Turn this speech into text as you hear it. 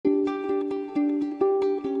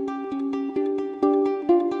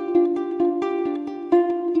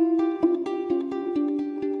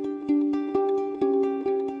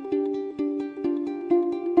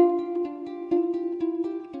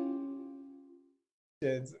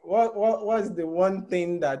Yes. What's the one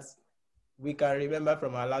thing that we can remember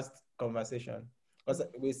from our last conversation? Because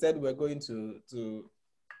we said we're going to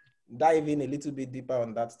dive in a little bit deeper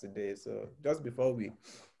on that today. So just before we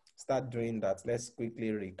start doing that, let's quickly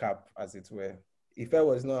recap, as it were. Ife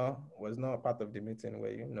was not a part of the meeting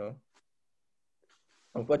where,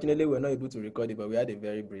 unfortunately, we're not able to record it, but we had a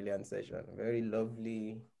very brilliant session, very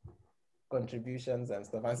lovely contributions and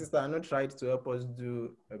stuff. And Sister Anu tried to help us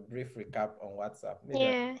do a brief recap on WhatsApp. Maybe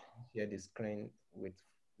I can share the screen with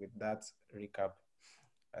that recap,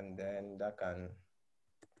 and then that can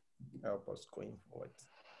help us going forward.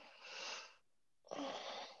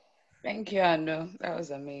 Thank you, Anu. That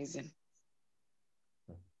was amazing.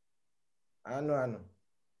 Anu,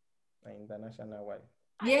 my international wife.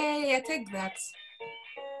 Yeah, take that.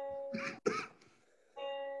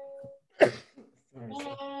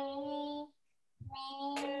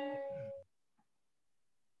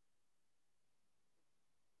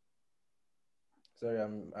 Sorry,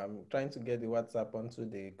 I'm trying to get the WhatsApp onto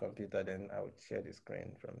the computer, then I'll share the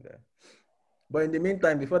screen from there. But in the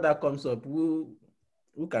meantime, before that comes up, who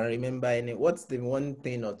can remember what's the one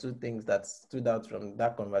thing or two things that stood out from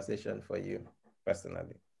that conversation for you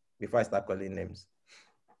personally, before I start calling names?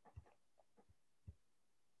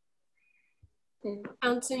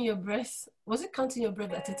 Counting your breath. Was it counting your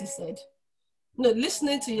breath that Titi said? No,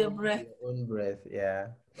 listening to your breath. Your own breath, yeah.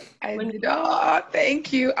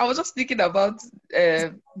 Thank you. I was just thinking about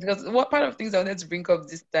because what part of things I wanted to bring up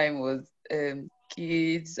this time was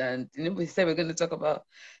kids, and we said we're going to talk about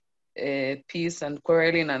peace and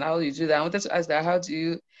quarreling and how you do that. I wanted to ask that, how do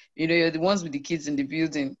you, you're the ones with the kids in the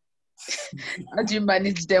building. How do you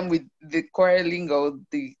manage them with the quarreling or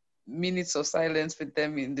the minutes of silence with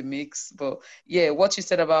them in the mix? But yeah, what you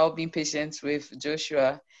said about being patient with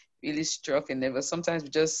Joshua really struck a nerve. Sometimes we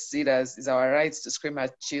just see it as it's our right to scream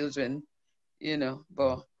at children,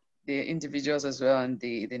 but they're individuals as well, and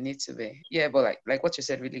they need to be. Yeah, but like what you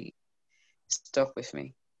said really stuck with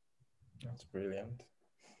me. That's brilliant.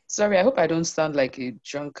 Sorry, I hope I don't sound like a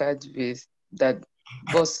drunkard with that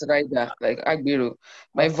bus rider, like Agbero.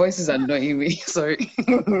 My voice is annoying me. Sorry.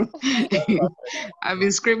 I've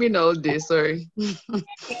been screaming all day. Sorry.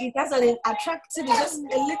 It has an attractive, just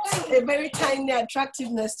a very tiny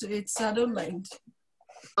attractiveness to it, so I don't mind.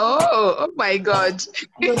 Oh my God.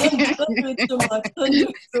 No, don't do it too much. Don't do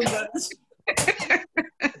it too much.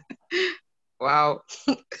 Wow.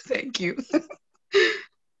 Thank you.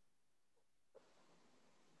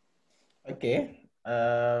 Okay.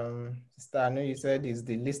 Sister, I know you said it's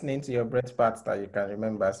the listening to your breath part that you can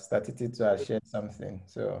remember. Sister Titi to have shared something.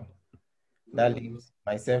 So that leaves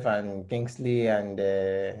myself and Kingsley and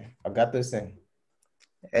Agatosin.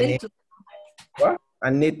 Neto. What?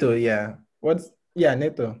 And Neto, yeah.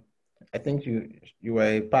 Neto. I think you were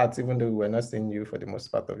a part, even though we were not seeing you for the most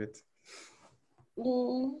part of it.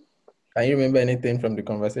 Can you remember anything from the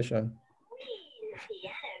conversation?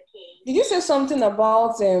 Did you say something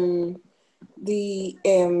about the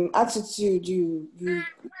attitude you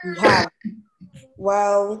have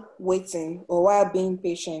while waiting or while being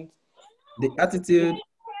patient? The attitude,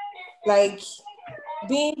 like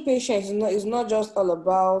being patient is not just all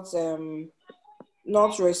about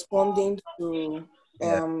not responding to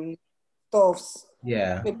stuffs.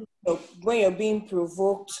 Yeah. Maybe, when you're being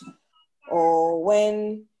provoked or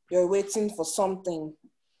when you're waiting for something.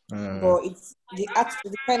 But it's the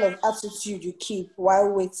kind of attitude you keep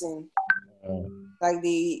while waiting. Like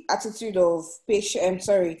the attitude of patience.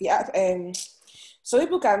 So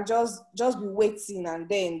people can just be waiting and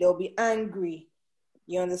then they'll be angry.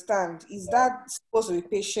 You understand? Is that supposed to be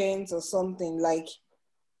patience or something? Like,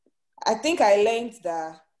 I think I learned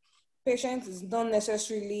that patience is not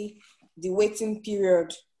necessarily the waiting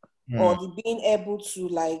period or the being able to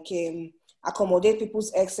accommodate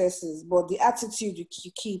people's excesses, but the attitude you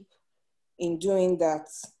keep in doing that.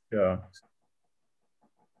 Sure.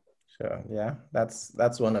 Yeah,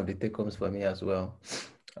 that's one of the take-homes for me as well.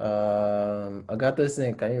 Agatha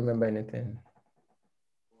Singh, can you remember anything?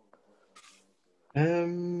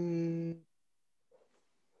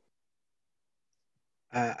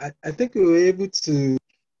 I think we were able to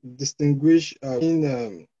distinguish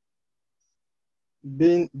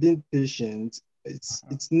being patient.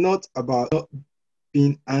 It's not about not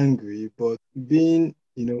being angry, but being,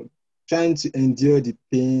 trying to endure the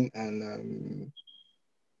pain and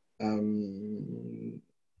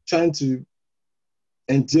trying to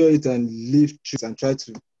endure it and live through it and try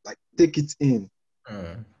to take it in.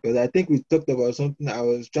 Because I think we talked about something. I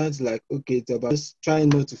was trying to okay, it's about just trying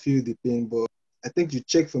not to feel the pain, but I think you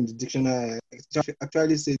check from the dictionary,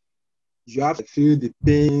 actually said you have to feel the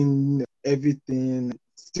pain, everything,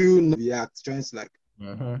 still not react, trying to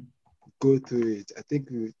go through it. I think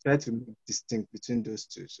we try to make distinct between those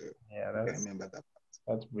two. So yeah, I remember that part.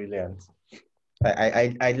 That's brilliant.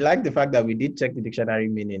 I like the fact that we did check the dictionary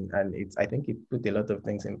meaning, and I think it put a lot of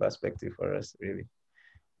things in perspective for us, really,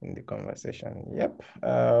 in the conversation. Yep.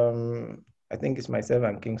 I think it's myself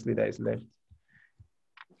and Kingsley that is left.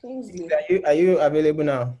 Kingsley. Are you available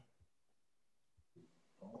now?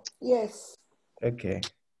 Yes. Okay.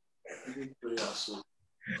 What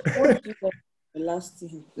did you learn the last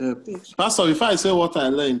thing? Pastor, if I say what I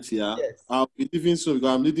learned here, yes. I'll be leaving soon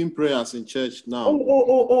because I'm leading prayers in church now.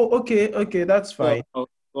 Okay, that's fine.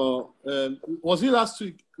 Was it last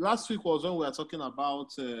week? Last week was when we were talking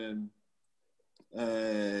about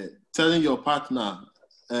telling your partner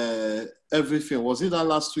everything. Was it that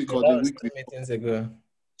last week or the week? 2 meetings ago.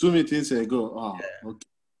 2 meetings ago. Oh, yeah. Okay.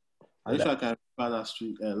 I wish I can remember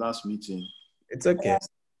last meeting. It's okay.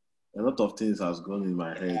 A lot of things has gone in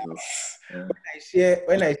my head. When I share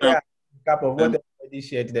a cap of what everybody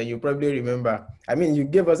shared, then you probably remember. I mean, you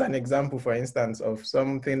gave us an example, for instance, of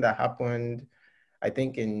something that happened, I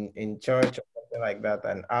think in church or something like that,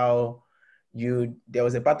 and how there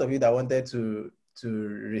was a part of you that wanted to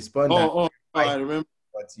respond. I remember.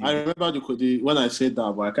 I remember when I said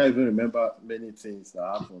that, but I can't even remember many things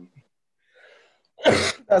that happened.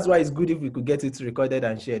 That's why it's good if we could get it recorded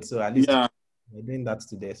and shared. So at least we're doing that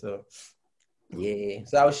today. So yeah.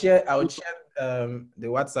 So I'll share the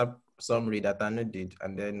WhatsApp summary that Anu did,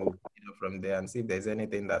 and then we'll from there and see if there's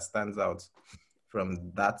anything that stands out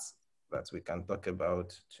from that we can talk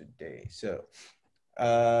about today. So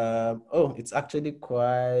it's actually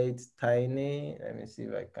quite tiny. Let me see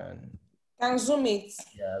if I can. Can zoom it.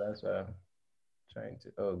 Yeah, that's what I'm trying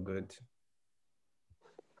to. Oh, good.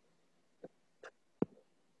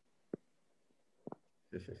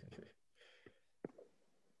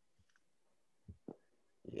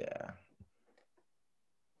 Yeah.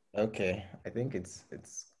 Okay, I think it's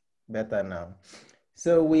better now.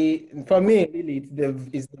 So for me, really,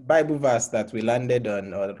 it's the Bible verse that we landed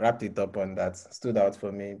on or wrapped it up on that stood out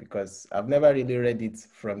for me, because I've never really read it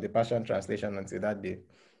from the Passion Translation until that day.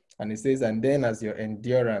 And it says, and then as your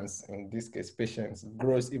endurance, in this case patience,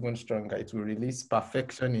 grows even stronger, it will release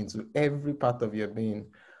perfection into every part of your being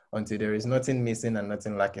until there is nothing missing and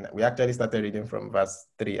nothing lacking. We actually started reading from verse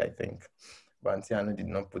 3, I think. But Antiano did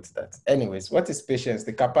not put that. Anyways, what is patience?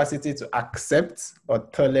 The capacity to accept or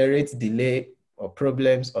tolerate delay or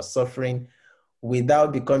problems or suffering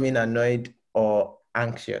without becoming annoyed or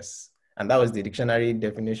anxious. And that was the dictionary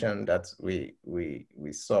definition that we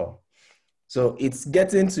saw. So it's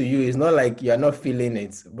getting to you. It's not like you're not feeling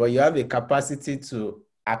it, but you have a capacity to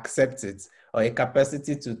accept it or a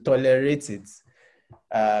capacity to tolerate it.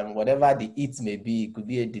 Whatever the it may be, it could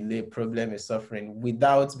be a delay, problem, a suffering,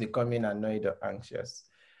 without becoming annoyed or anxious.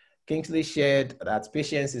 Kingsley shared that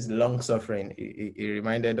patience is long suffering. He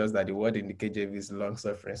reminded us that the word in the KJV is long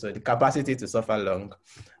suffering. So the capacity to suffer long.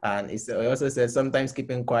 And he also said sometimes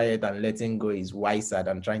keeping quiet and letting go is wiser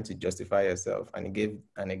than trying to justify yourself. And he gave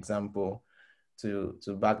an example to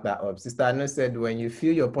back that up. Sister Anu said, when you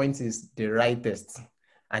feel your point is the rightest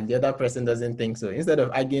and the other person doesn't think so, instead of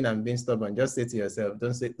arguing and being stubborn, just say to yourself,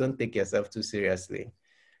 don't take yourself too seriously.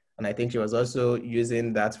 And I think she was also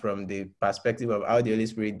using that from the perspective of how the Holy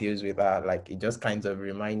Spirit deals with her. Like, it just kind of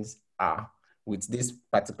reminds her with this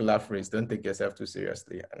particular phrase, don't take yourself too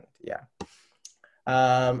seriously. And yeah.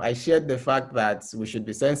 I shared the fact that we should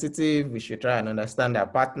be sensitive. We should try and understand our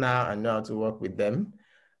partner and know how to work with them.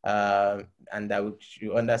 And that we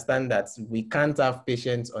should understand that we can't have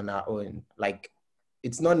patience on our own. Like,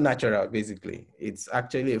 it's not natural, basically. It's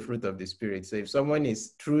actually a fruit of the Spirit. So if someone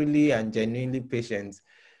is truly and genuinely patient,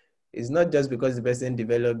 it's not just because the person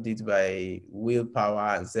developed it by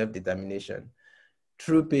willpower and self-determination.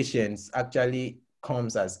 True patience actually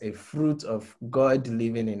comes as a fruit of God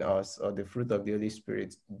living in us, or the fruit of the Holy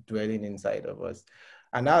Spirit dwelling inside of us.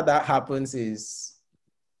 And how that happens is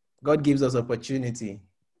God gives us opportunity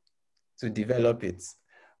to develop it.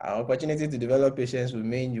 Our opportunity to develop patience will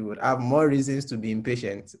mean you would have more reasons to be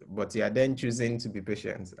impatient, but you are then choosing to be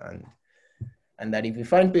patient. And that if you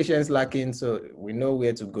find patience lacking, so we know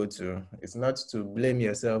where to go to. It's not to blame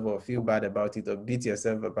yourself or feel bad about it or beat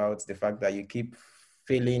yourself about the fact that you keep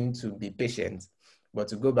failing to be patient, but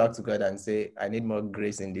to go back to God and say, I need more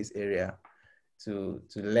grace in this area to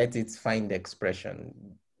let it find expression.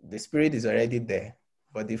 The Spirit is already there,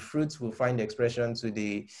 but the fruits will find expression to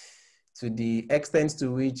the extent to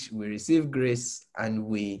which we receive grace and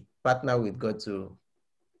we partner with God to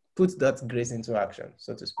put that grace into action,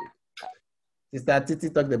 so to speak. Sister Titi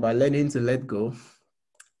talked about learning to let go,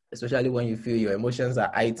 especially when you feel your emotions are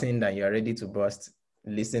heightened and you're ready to burst.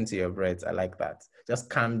 listen to your breath. I like that. Just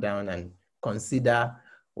calm down and consider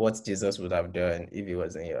what Jesus would have done if he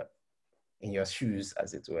was in your shoes,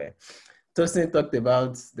 as it were. Tosin talked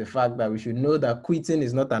about the fact that we should know that quitting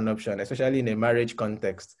is not an option, especially in a marriage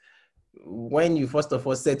context. When you first of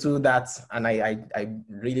all settle that, and I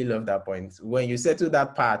really love that point, when you settle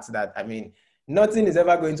that part that, I mean, nothing is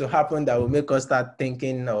ever going to happen that will make us start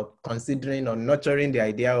thinking or considering or nurturing the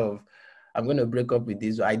idea of, I'm going to break up with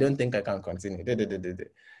this, I don't think I can continue.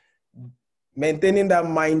 Maintaining that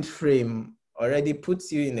mind frame already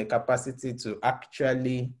puts you in a capacity to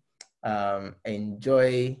actually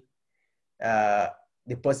enjoy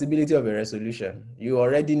the possibility of a resolution. You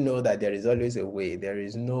already know that there is always a way. There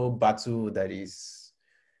is no battle that is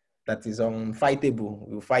unfightable.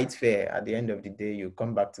 You fight fair. At the end of the day, you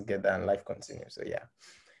come back together and life continues. So yeah.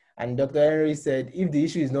 And Dr. Henry said, if the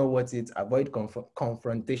issue is not worth it, avoid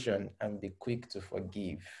confrontation and be quick to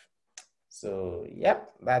forgive. So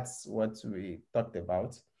yep, that's what we talked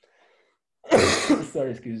about.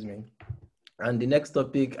 Sorry, excuse me. And the next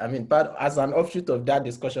topic, I mean, as an offshoot of that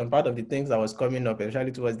discussion, part of the things that was coming up,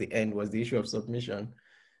 especially towards the end, was the issue of submission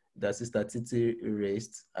that Sister Titi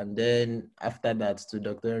raised. And then after that,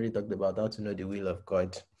 Dr. Henry talked about how to know the will of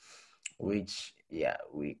God, which, yeah,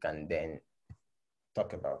 we can then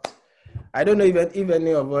talk about. I don't know if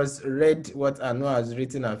any of us read what Anu has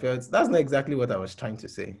written and felt, that's not exactly what I was trying to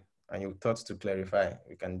say. And you thought to clarify,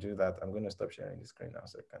 we can do that. I'm going to stop sharing the screen now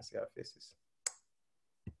so you can see our faces.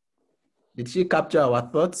 Did she capture our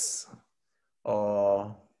thoughts?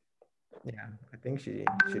 Or, yeah, I think she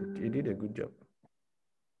did a good job.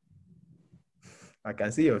 I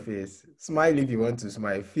can see your face. Smile if you want to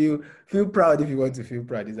smile. Feel proud if you want to feel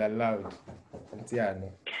proud. It's allowed.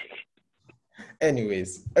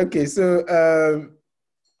 Anyways, okay, so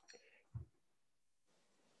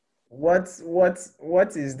what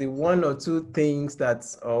is the one or two things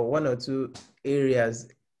or one or two areas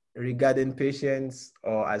regarding patience,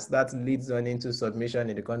 or as that leads on into submission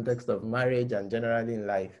in the context of marriage and generally in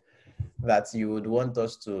life, that you would want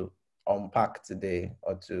us to unpack today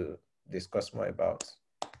or to discuss more about?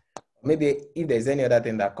 Maybe if there's any other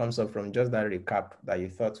thing that comes up from just that recap that you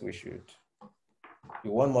thought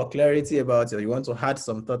you want more clarity about, or you want to add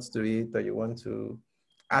some thoughts to it, or you want to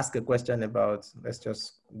ask a question about, let's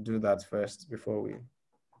just do that first before we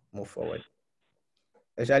move forward.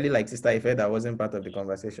 Especially like Sister Ife that wasn't part of the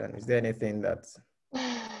conversation. Is there anything that...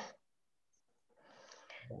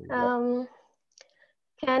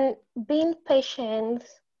 Can being patient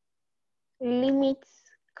limit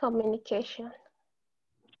communication?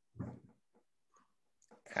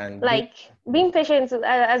 Being patient,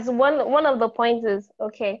 as one of the points is,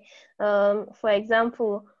 okay, for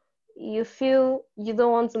example, you feel you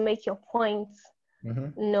don't want to make your points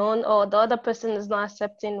known, or the other person is not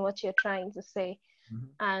accepting what you're trying to say.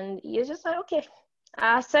 And you're just like, okay,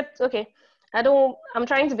 I accept, okay, I'm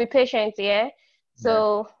trying to be patient, yeah?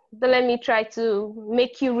 So don't let me try to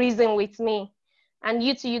make you reason with me. And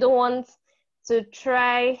you too, you don't want to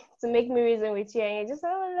try to make me reason with you. And you're just,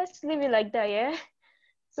 oh, let's leave it like that, yeah?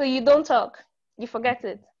 So you don't talk, you forget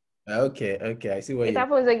it. Okay, I see what it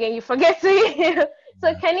happens again, you forget it.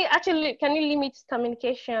 So can you limit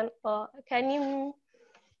communication, or can you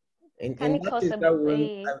cause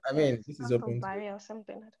I mean, this is open barrier or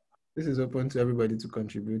something? This is open to everybody to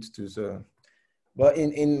contribute to. So, but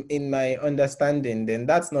in my understanding, then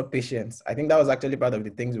that's not patience. I think that was actually part of the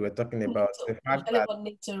things we were talking about. The fact that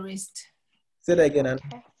say that again.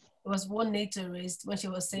 It was one NATO raised when she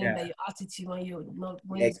was saying that your attitude when you're not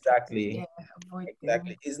exactly.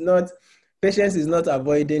 It's not, patience is not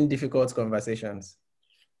avoiding difficult conversations.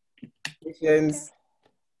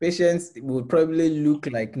 Patience would probably look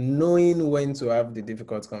like knowing when to have the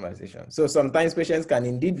difficult conversation. So sometimes patience can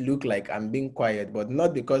indeed look like I'm being quiet, but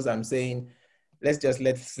not because I'm saying, let's just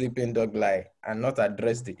let sleeping dog lie and not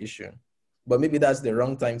address the issue. But maybe that's the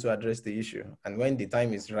wrong time to address the issue. And when the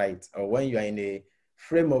time is right, or when you're in a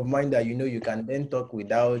frame of mind that you know you can then talk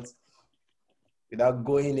without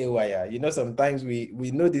going haywire. You know, sometimes we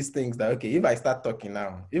know these things that, okay, if I start talking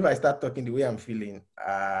now, if I start talking the way I'm feeling,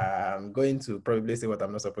 I'm going to probably say what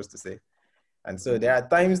I'm not supposed to say. And so there are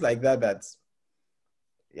times like that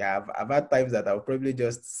yeah, I've had times that I'll probably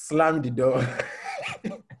just slam the door.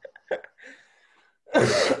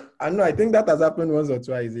 I think that has happened once or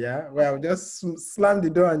twice, yeah, where I'll just slam the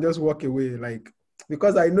door and just walk away, like,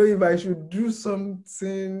 because I know if I should do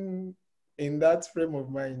something in that frame of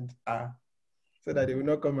mind, so that they will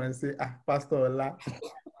not come and say, Pastor Ola,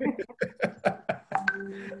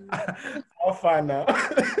 how far now?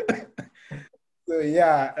 So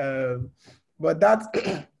yeah, but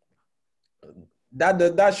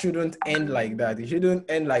that shouldn't end like that. It shouldn't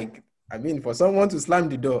end like, I mean, for someone to slam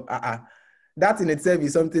the door, that in itself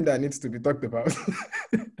is something that needs to be talked about.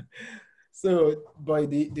 So, but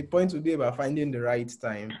the point would be about finding the right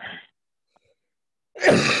time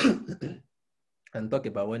and talk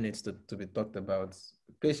about when it's to be talked about.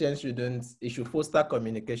 Patients should foster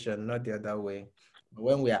communication, not the other way.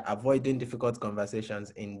 When we are avoiding difficult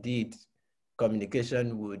conversations, indeed,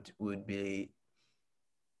 communication would be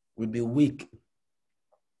weak,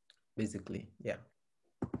 basically. Yeah.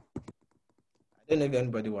 I don't know if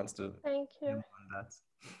anybody wants to. Thank you. On that.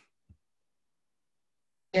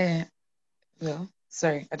 Yeah. Well,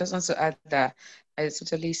 sorry, I just want to add that I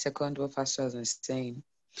totally second what Pastor was saying.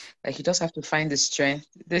 Like, you just have to find the strength.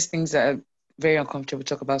 These things that are very uncomfortable to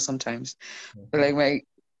talk about sometimes. Mm-hmm. But like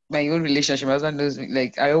my own relationship, my husband knows me.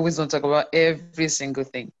 Like, I always don't talk about every single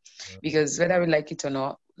thing, mm-hmm. because whether we like it or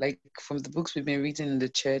not, like from the books we've been reading in the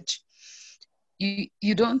church,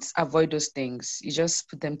 you don't avoid those things. You just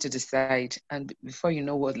put them to the side, and before you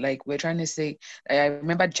know what, like we're trying to say, I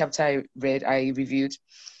remember the chapter I reviewed.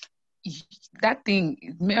 That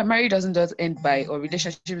thing, marriage doesn't just end by, or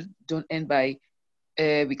relationships don't end by,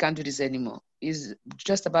 we can't do this anymore. It's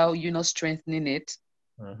just about not strengthening it,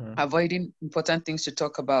 mm-hmm. avoiding important things to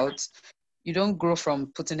talk about. You don't grow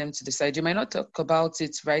from putting them to the side. You might not talk about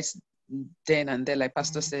it right then and there, like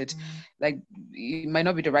Pastor said. Like, it might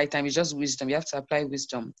not be the right time. It's just wisdom. You have to apply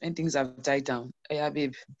wisdom. And things have died down. Yeah,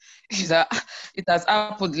 babe. It has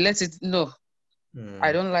happened. Let it know.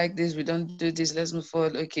 I don't like this. We don't do this. Let's move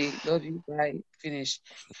forward. Okay, love you. Bye. Finish.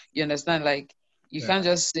 You understand? Like, you can't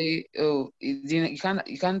just say, oh, you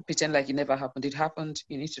can't pretend like it never happened. It happened.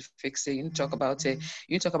 You need to fix it. You need to talk about it.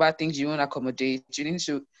 You need to talk about things you won't accommodate. You need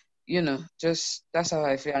to, just, that's how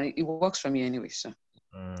I feel. And it works for me anyway. So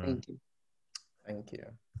thank you. Thank you.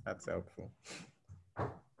 That's helpful.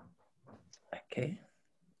 Okay.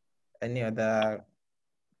 Any other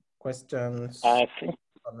questions? I think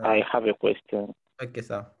I have a question. Okay,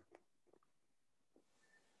 sir.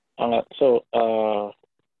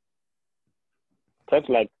 That's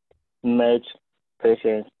like merge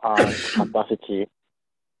patience and capacity.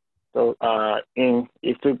 So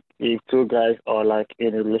if two guys are like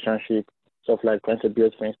in a relationship, sort of like trying to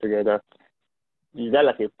build things together, is there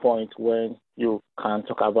like a point when you can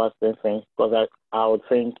talk about certain things? Because I would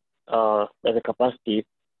think there's a capacity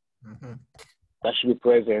that should be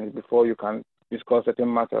present before you can discuss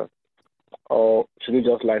certain matters. Or should you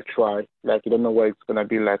just like try? Like, you don't know what it's gonna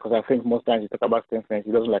be like. Because I think most times you talk about certain things,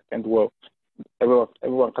 it doesn't like end well. Everyone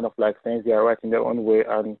kind of like thinks they are right in their own way,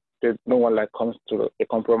 and no one like comes to a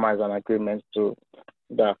compromise and agreement to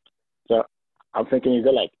that. So I'm thinking, is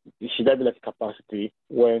there like, should there be like a capacity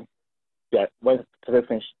when certain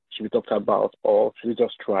things should be talked about, or should we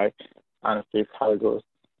just try and see how it goes?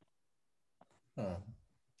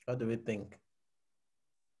 What do we think?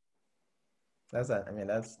 That's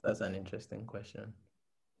an interesting question.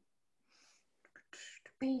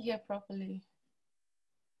 Didn't hear properly.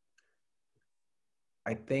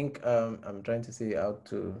 I think I'm trying to see how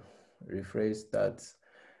to rephrase that.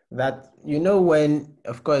 That, when,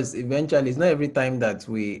 of course, eventually, it's not every time that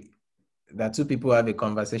two people have a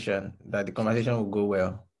conversation that the conversation will go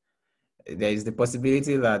well. There is the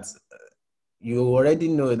possibility that you already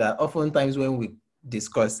know that oftentimes when we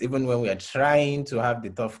discuss, even when we are trying to have the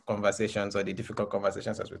tough conversations or the difficult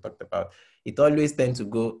conversations as we talked about, it always tends to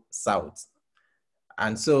go south.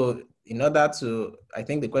 And so in order to, I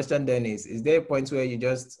think the question then is there a point where you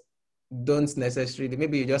just don't necessarily,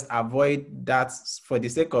 maybe you just avoid that for the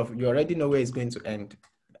sake of, you already know where it's going to end?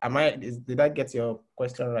 Did I get your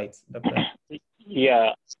question right, Doctor?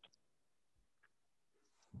 Yeah.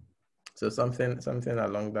 So something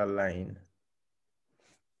along that line.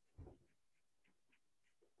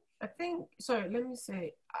 I think, sorry, let me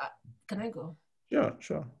say, can I go?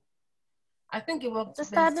 Sure. I think it works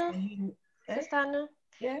Sister best Anna? for you. Sister Anna?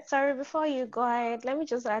 Yeah. Sorry, before you go ahead, let me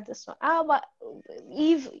just add this one. How about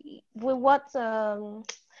if, with what Dr.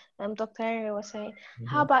 Henry was saying,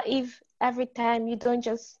 how about if every time you don't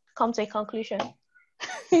just come to a conclusion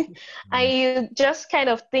and you just kind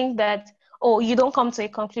of think that, you don't come to a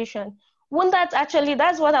conclusion? Wouldn't that actually,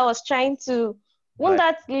 that's what I was trying to, wouldn't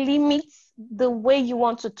that limit the way you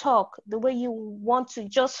want to talk, the way you want to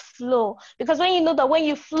just flow? Because when you know that when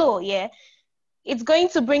you flow, it's going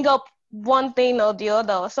to bring up one thing or the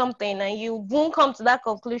other or something, and you won't come to that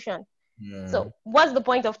conclusion. So what's the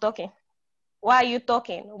point of talking? Why are you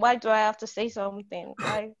talking? Why do I have to say something?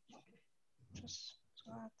 Why?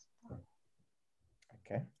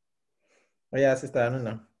 Okay. Oh yeah, Sister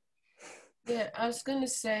Anuna. Yeah, I was going to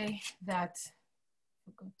say that.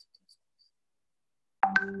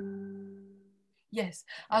 Yes,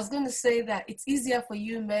 I was going to say that it's easier for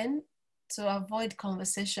you men to avoid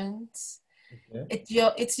conversations. Okay.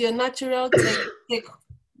 It's your natural take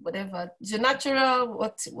whatever. It's your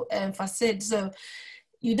natural facade. So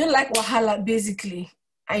you don't like wahala basically.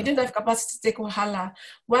 And you don't have capacity to take wahala.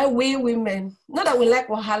 While we women, not that we like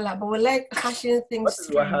wahala, but we like hashing things. What is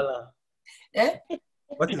wahala? Eh?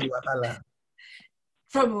 What is wahala?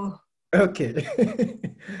 Trouble. Okay.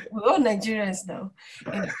 We're all Nigerians now.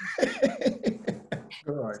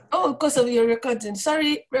 Oh, because of your recording.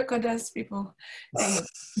 Sorry, recorders, people.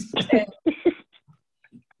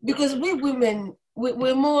 Because we women,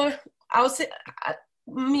 we're more, I would say,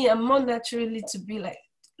 I'm more naturally to be like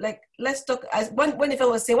let's talk. When if I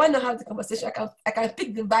was saying, why not have the conversation? I can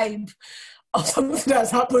pick the vibe of something that's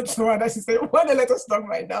happened to her. That she said, why not let us talk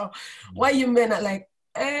right now? Why you men are like,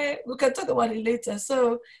 we can talk about it later.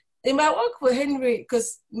 So it might work for Henry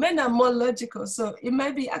because men are more logical. So it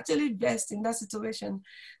might be actually best in that situation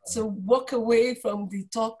to walk away from the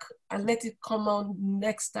talk and let it come on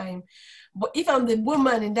next time. But if I'm the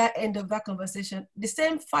woman in that end of that conversation, the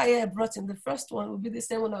same fire I brought in the first one will be the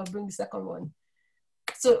same one I'll bring the second one.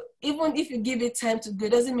 So even if you give it time to go,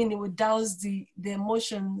 it doesn't mean it will douse the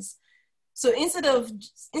emotions. So instead of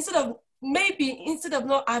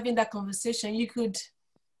not having that conversation, you could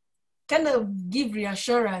kind of give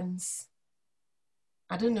reassurance.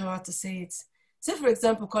 I don't know how to say it. Say for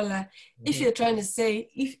example, Kola, if you're trying to say,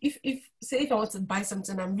 if I want to buy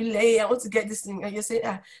something, I'm really, hey, I want to get this thing, and you say,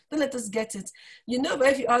 don't let us get it. You know, but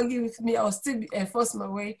if you argue with me, I'll still force my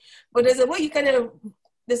way. But there's a way you can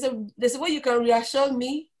there's a way you can reassure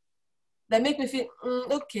me that make me feel,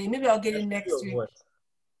 okay, maybe I'll get it next week. What?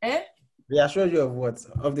 Reassure you of what?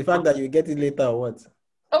 Of the fact that you get it later or what?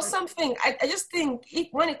 Or something. I just think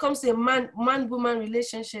when it comes to a man-woman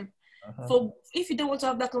relationship, so if you don't want to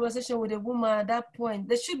have that conversation with a woman at that point,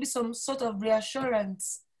 there should be some sort of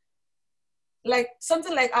reassurance. Like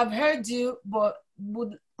something like, I've heard you, but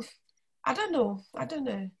I don't know.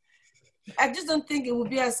 I just don't think it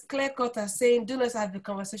would be as clear-cut as saying, do not have the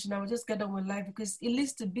conversation, I will just get on with life, because it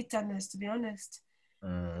leads to bitterness, to be honest.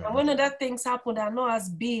 And when other things happen that are not as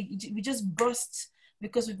big, we just burst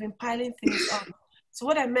because we've been piling things up. So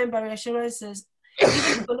what I meant by reassurance is, even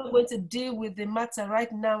if we're not going to deal with the matter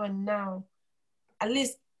right now and now, at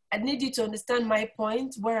least I need you to understand my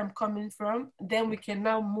point, where I'm coming from. Then we can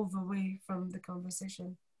now move away from the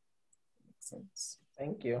conversation. Makes sense.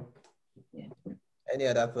 Thank you. Yeah. Any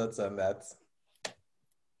other thoughts on that?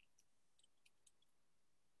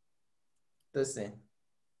 Listen.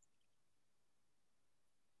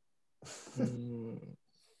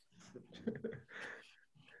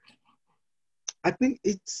 I think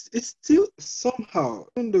it's still somehow,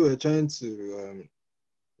 even though we're trying to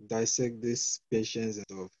dissect this patience and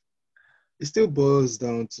stuff, it still boils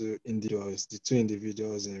down to individuals, the two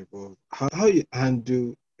individuals involved. How you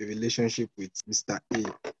handle a relationship with Mr. A.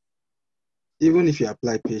 Even if you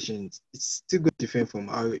apply patience, it's still going to be different from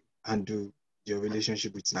how you handle your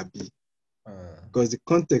relationship with Mr. B. Because the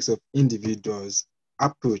context of individuals,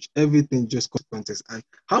 approach, everything just comes context. And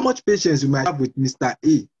how much patience you might have with Mr.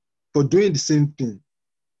 A for doing the same thing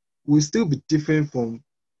will still be different from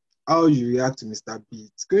how you react to Mr. B.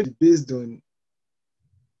 It's going to be based on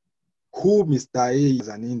who Mr. A is as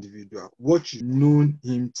an individual, what you've known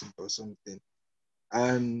him to be or something.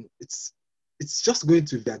 And it's just going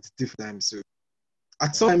to be at different times. So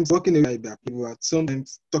at sometimes walking away might be applicable, at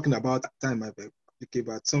sometimes talking about that time might be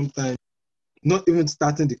applicable, at sometimes not even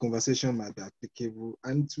starting the conversation might be applicable.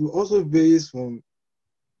 And it will also vary from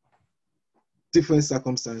different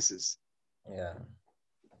circumstances. Yeah.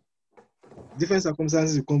 Different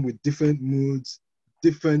circumstances will come with different moods,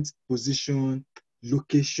 different position,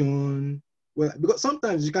 location. Well, because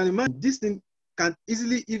sometimes you can imagine this thing can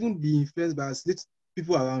easily even be influenced by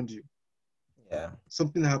people around you. Yeah.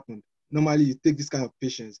 Something happened. Normally you take this kind of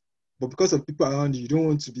patience, but because of people around you, you don't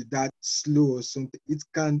want to be that slow or something. It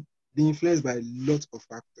can be influenced by a lot of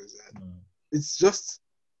factors. And it's just,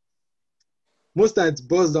 most times it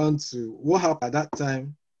boils down to what happened at that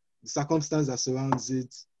time, the circumstance that surrounds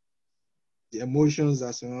it, the emotions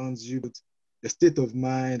that surrounds you, the state of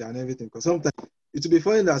mind and everything. Because sometimes it will be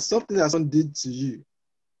funny that something that someone did to you,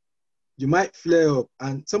 you might flare up,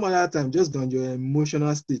 and some other time, just on your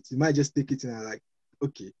emotional state, you might just take it in and like,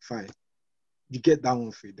 okay, fine. You get that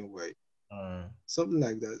one free, don't worry. Something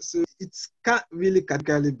like that. So it can't really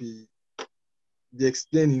categorically be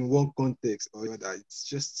explained in one context or other. It's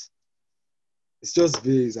just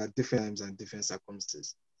varies at different times and different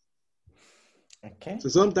circumstances. Okay. So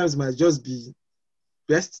sometimes it might just be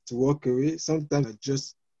best to walk away. Sometimes I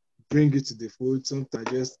just bring you to the fold. Sometimes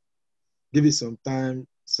I just give it some time.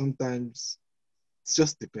 Sometimes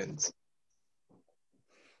just depends.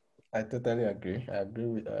 I totally agree. I agree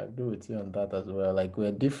with you on that as well. Like,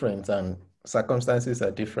 we're different and circumstances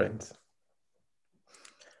are different.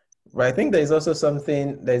 But I think there's also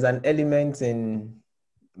there's an element in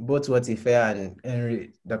both what Ife and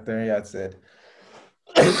Dr. Henry had said.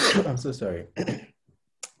 I'm so sorry.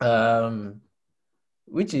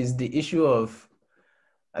 Which is the issue of,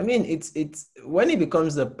 I mean, it's when it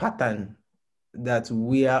becomes a pattern that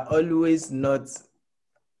we are always not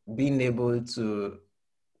being able to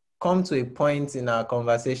come to a point in our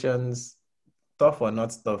conversations, tough or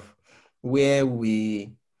not tough, where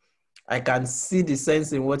I can see the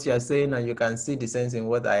sense in what you're saying and you can see the sense in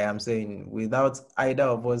what I am saying without either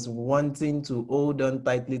of us wanting to hold on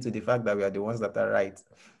tightly to the fact that we are the ones that are right.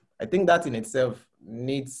 I think that in itself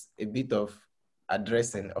needs a bit of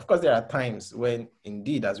addressing. Of course, there are times when,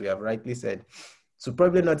 indeed, as we have rightly said, to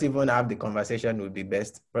probably not even have the conversation would be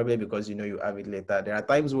best, probably because you have it later. There are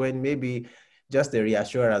times when maybe just a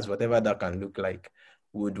reassurance, whatever that can look like,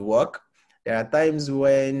 would work. There are times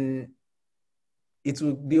when it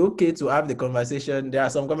would be okay to have the conversation. There are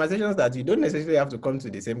some conversations that you don't necessarily have to come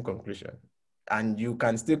to the same conclusion, and you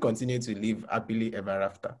can still continue to live happily ever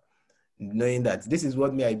after, knowing that this is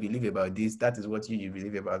what I believe about this, that is what you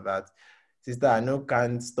believe about that. Sister, I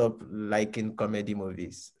can't stop liking comedy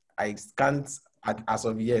movies. I can't, as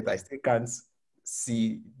of yet, I still can't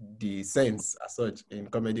see the sense as such in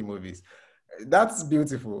comedy movies. That's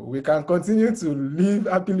beautiful. We can continue to live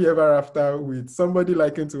happily ever after with somebody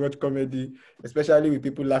liking to watch comedy, especially with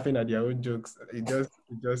people laughing at their own jokes. It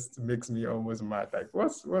just makes me almost mad. Like,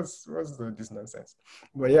 what's this nonsense?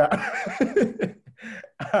 But yeah,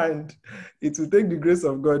 and it will take the grace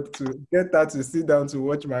of God to get that to sit down to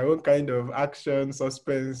watch my own kind of action,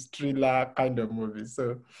 suspense, thriller kind of movie.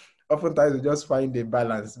 So oftentimes we just find a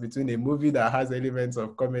balance between a movie that has elements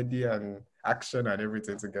of comedy and action and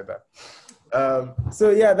everything together.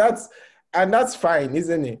 So yeah, that's fine,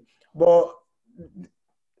 isn't it? But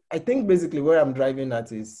I think basically where I'm driving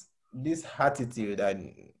at is this attitude,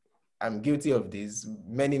 and I'm guilty of this.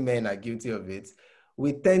 Many men are guilty of it.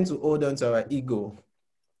 We tend to hold on to our ego,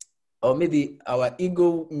 or maybe our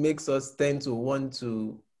ego makes us tend to want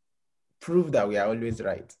to prove that we are always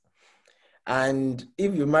right. And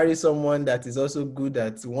if you marry someone that is also good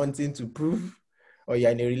at wanting to prove, or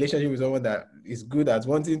you're in a relationship with someone that is good at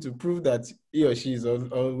wanting to prove that he or she is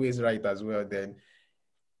always right as well, then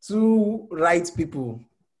two right people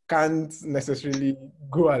can't necessarily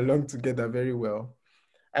go along together very well.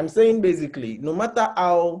 I'm saying basically, no matter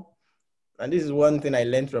how, and this is one thing I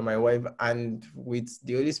learned from my wife, and with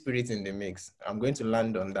the Holy Spirit in the mix, I'm going to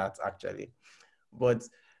land on that actually. But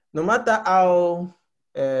no matter how,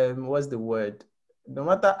 no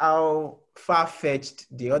matter how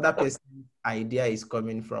far-fetched the other person's idea is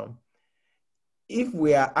coming from, if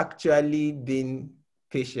we are actually being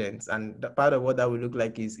patient, and the part of what that will look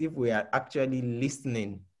like is if we are actually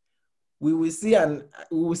listening, we will see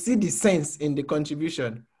the sense in the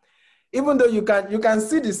contribution. Even though you can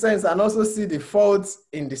see the sense and also see the faults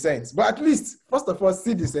in the sense, but at least first of all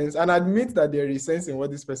see the sense and admit that there is sense in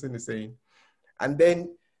what this person is saying. And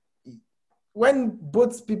then when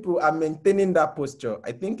both people are maintaining that posture,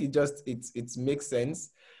 I think it makes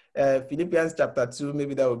sense. Philippians chapter 2,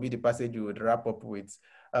 maybe that would be the passage you would wrap up with.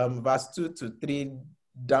 Verse 2 to 3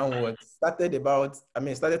 downwards started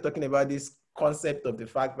talking about this concept of the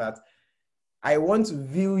fact that I want to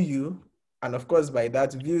view you, and of course by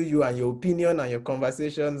that, view you and your opinion and your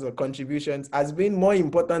conversations or contributions as being more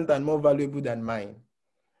important and more valuable than mine.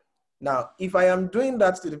 Now, if I am doing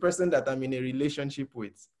that to the person that I'm in a relationship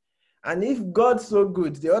with, and if God's so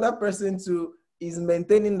good, the other person too is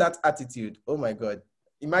maintaining that attitude, oh my God,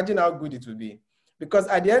 imagine how good it will be. Because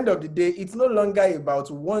at the end of the day, it's no longer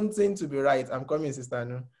about wanting to be right. I'm coming, Sister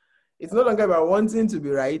Anu. It's no longer about wanting to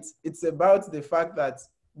be right. It's about the fact that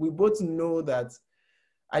we both know that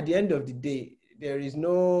at the end of the day, there is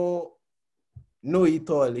no it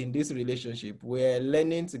all in this relationship. We're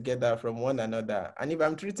learning together from one another. And if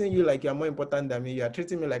I'm treating you like you're more important than me, you are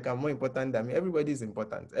treating me like I'm more important than me, everybody is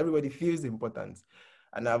important. Everybody feels important.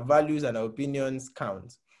 And our values and our opinions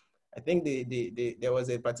count. I think there was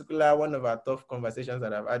a particular one of our tough conversations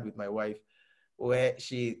that I've had with my wife where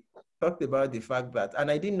she talked about the fact that, and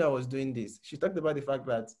I didn't know I was doing this, she talked about the fact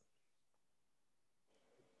that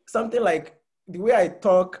something like the way I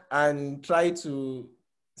talk and try to,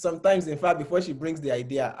 sometimes, in fact, before she brings the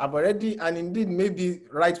idea, I've already, and indeed maybe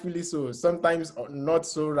rightfully so, sometimes not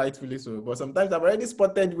so rightfully so, but sometimes I've already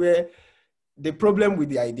spotted where the problem with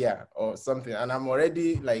the idea or something, and I'm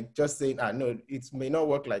already like just saying, no, it may not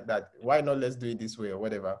work like that. Why not let's do it this way or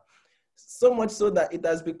whatever. So much so that it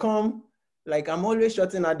has become Like, I'm always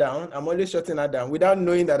shutting her down. I'm always shutting her down without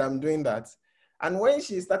knowing that I'm doing that. And when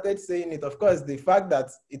she started saying it, of course, the fact that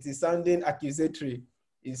it is sounding accusatory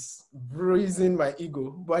is bruising my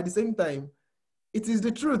ego. But at the same time, it is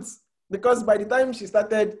the truth. Because by the time she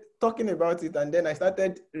started talking about it, and then I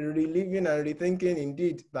started reliving and rethinking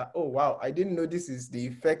indeed that, oh, wow, I didn't know this is the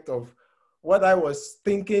effect of what I was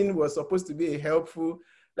thinking was supposed to be a helpful.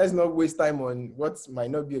 Let's not waste time on what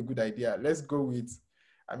might not be a good idea. Let's go with,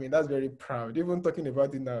 I mean, that's very proud. Even talking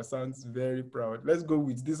about it now sounds very proud. Let's go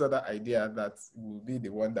with this other idea that will be the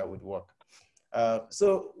one that would work.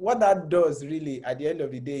 So what that does really at the end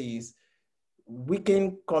of the day is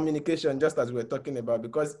weaken communication, just as we're talking about,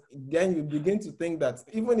 because then you begin to think that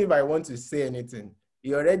even if I want to say anything,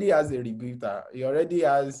 he already has a rebuttal. He already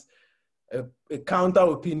has a counter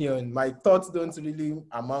opinion. My thoughts don't really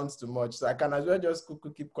amount to much. So I can as well just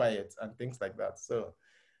keep quiet and things like that. So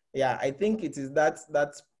yeah, I think it is that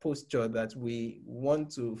posture that we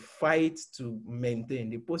want to fight to maintain,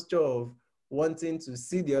 the posture of wanting to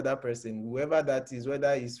see the other person, whoever that is,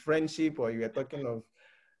 whether it's friendship or you're talking of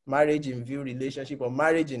marriage in view, relationship, or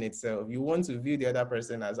marriage in itself. You want to view the other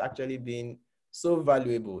person as actually being so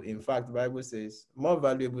valuable. In fact, the Bible says more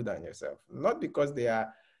valuable than yourself. Not because they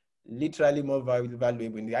are literally more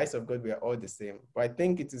valuable. In the eyes of God, we are all the same. But I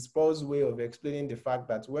think it is Paul's way of explaining the fact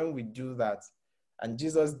that when we do that, and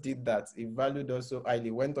Jesus did that, he valued us so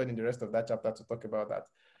highly. Went on in the rest of that chapter to talk about that.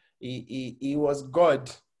 He was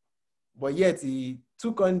God, but yet he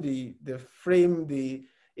took on the frame. He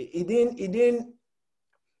didn't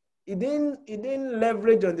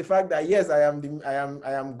leverage on the fact that yes, I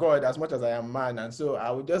am God as much as I am man, and so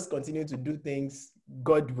I will just continue to do things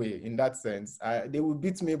God way. In that sense, they will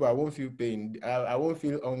beat me, but I won't feel pain. I won't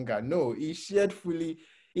feel hunger. No, he shared fully.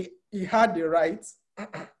 He had the right,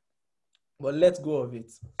 but let go of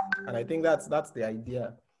it. And I think that's the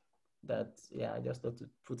idea. That I just thought to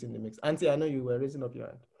put in the mix. Auntie, I know you were raising up your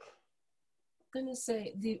hand. I'm gonna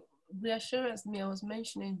say the reassurance I was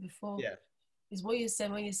mentioning before. Yeah. Is what you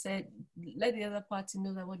said when you said, let the other party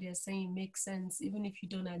know that what they're saying makes sense, even if you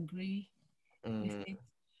don't agree with it.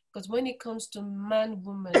 Because when it comes to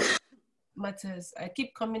man-woman matters, I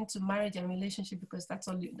keep coming to marriage and relationship because that's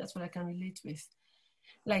what I can relate with.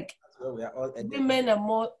 Like, we are all women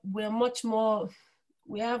are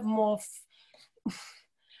we have more,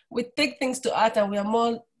 we take things to heart and we are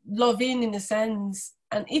more loving in a sense.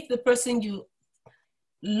 And if the person you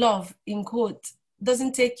love, in quote,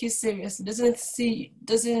 doesn't take you serious, doesn't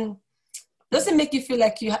make you feel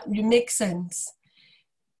like you make sense,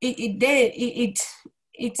 it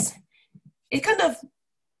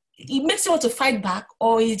makes you want to fight back,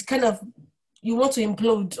 or it kind of you want to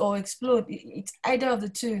implode or explode. It's either of the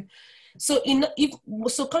two. So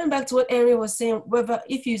coming back to what Erin was saying,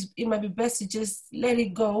 it might be best to just let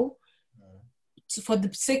it go for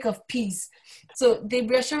the sake of peace. So the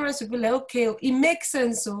reassurance would be like, okay, it makes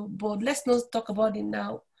sense, but let's not talk about it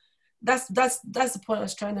now. That's the point I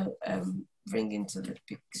was trying to bring into the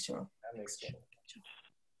picture.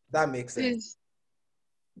 That makes sense.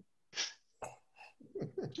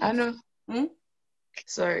 I know.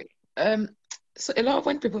 Sorry. So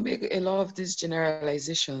when people make a lot of these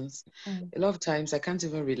generalizations, a lot of times I can't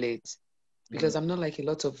even relate because I'm not like a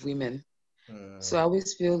lot of women. So I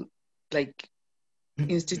always feel like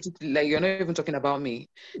instinctively, like you're not even talking about me.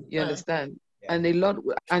 You understand? Yeah. And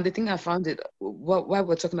the thing I found it, while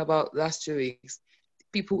we're talking about last 2 weeks,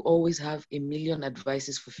 people always have a million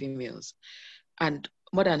advices for females, and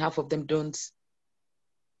more than half of them don't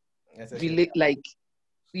relate. Like,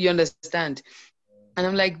 you understand? And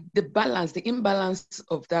I'm like, the imbalance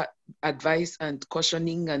of that advice and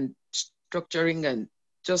cautioning and structuring and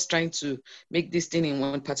just trying to make this thing in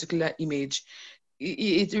one particular image,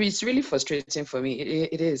 it's really frustrating for me.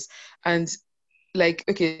 It is. And like,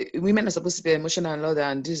 okay, women are supposed to be emotional and all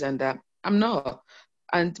that and this and that. I'm not.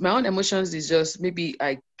 And my own emotions is just, maybe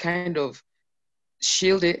I kind of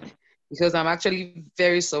shield it because I'm actually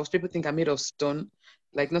very soft. People think I'm made of stone.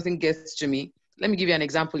 Like, nothing gets to me. Let me give you an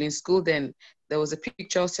example. In school then, there was a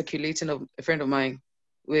picture circulating of a friend of mine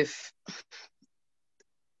with,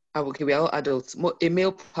 okay, we're all adults, a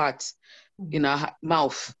male part in her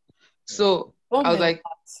mouth. So I was like,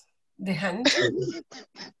 the hand.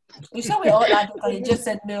 You said we're all adults. You just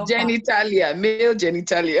said male genitalia, male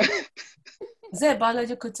genitalia. Is that a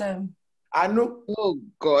biological term? I know. Oh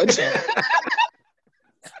God.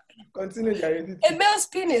 Continue, Jared. A male's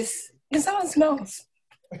penis in someone's mouth.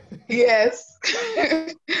 Yes.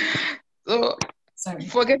 So sorry.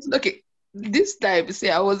 Okay. this time, see,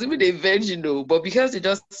 I was even a virgin though, but because they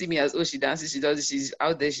just see me as, oh, she dances, she does it, she's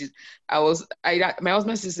out there, my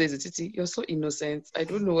husband still says, Titi, you're so innocent. I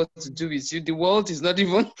don't know what to do with you. The world is not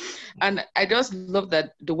even, and I just love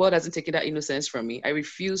that the world hasn't taken that innocence from me. I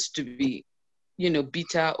refuse to be,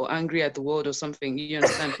 bitter or angry at the world or something. You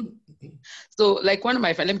understand? So, like, one of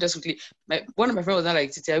my friends, let me just quickly, one of my friends was not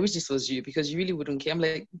like, Titi, I wish this was you because you really wouldn't care. I'm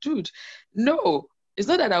like, dude, no, it's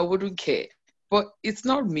not that I wouldn't care. But it's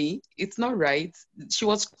not me. It's not right. She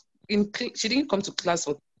didn't come to class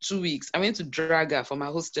for 2 weeks. I went to drag her from my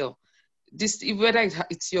hostel. Whether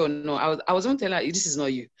it's you or no, I was going to tell her, this is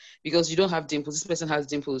not you because you don't have dimples. This person has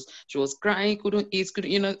dimples. She was crying, couldn't eat,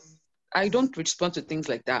 I don't respond to things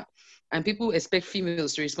like that. And people expect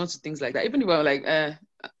females to respond to things like that. Even if I'm like,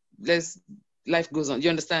 life goes on. You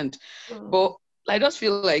understand? But I just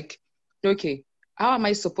feel like, okay, how am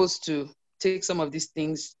I supposed to take some of these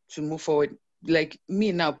things to move forward? Like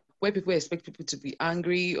me now, where people expect people to be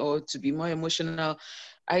angry or to be more emotional,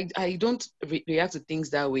 I don't react to things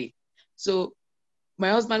that way. So my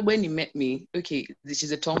husband, when he met me, okay,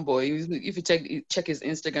 she's a tomboy. If you check his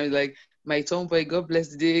Instagram, he's like, my tomboy, God bless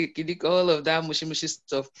the day, all of that mushy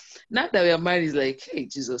stuff. Now that we are married, he's like, hey,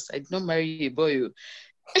 Jesus, I did not marry a boy.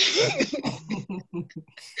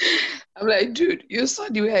 I'm like, dude, you saw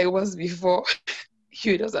the way I was before.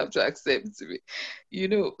 You just have to accept me,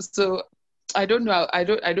 So I don't know.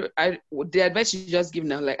 The advice you just give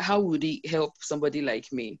now, like, how would it help somebody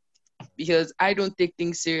like me? Because I don't take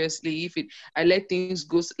things seriously. I let things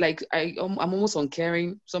go, like I'm almost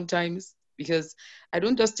uncaring sometimes because I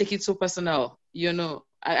don't just take it so personal, and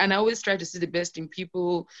I always try to see the best in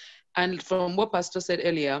people. And from what Pastor said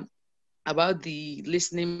earlier about the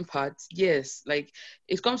listening part, yes, like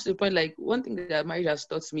it comes to the point, like one thing that marriage has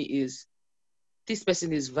taught me is this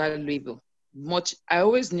person is valuable. I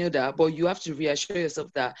always knew that, but you have to reassure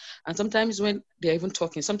yourself that. And sometimes when they're even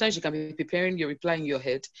talking, sometimes you can be preparing your reply in your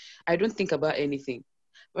head. I don't think about anything.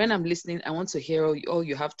 When I'm listening, I want to hear all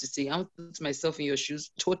you have to say. I want to put myself in your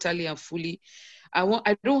shoes totally and fully. I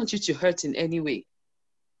don't want you to hurt in any way.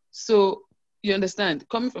 So you understand?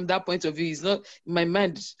 Coming from that point of view, is not my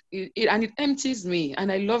mind, and it empties me,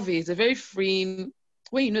 and I love it. It's a very freeing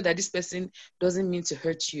when you know that this person doesn't mean to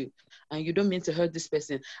hurt you and you don't mean to hurt this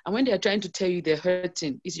person. And when they're trying to tell you they're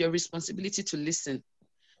hurting, it's your responsibility to listen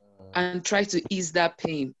and try to ease that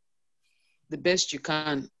pain the best you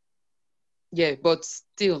can. Yeah, but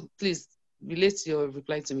still, please relate your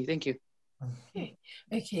reply to me. Thank you.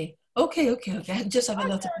 Okay. I just have a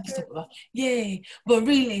lot of things to talk about. Yay. But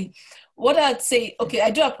really, what I'd say, okay, I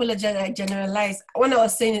do apologize, I generalized. When I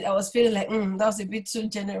was saying it, I was feeling like, that was a bit too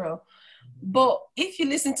general. But if you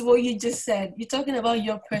listen to what you just said, you're talking about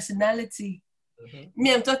your personality.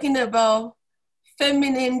 Me, I'm talking about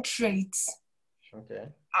feminine traits. Okay.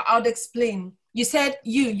 I'll explain. You said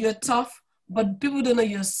you're tough, but people don't know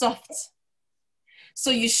you're soft. So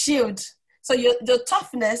you shield. So your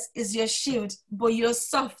toughness is your shield, but you're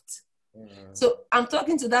soft. So I'm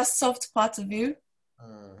talking to that soft part of you.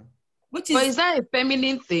 But is that a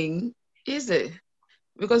feminine thing? Is it?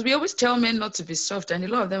 Because we always tell men not to be soft, and a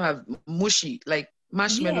lot of them are mushy, like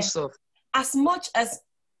marshmallow soft. As much as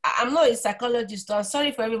I'm not a psychologist, so I'm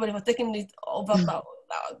sorry for everybody for taking it over about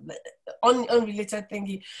unrelated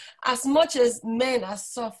thingy. As much as men are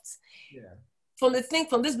soft, from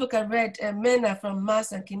this book I read, men are from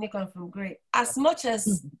Mars and Kineko are from Grey. As much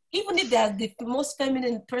as, even if they are the most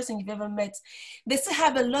feminine person you've ever met, they still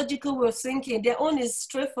have a logical way of thinking. Their own is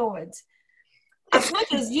straightforward. As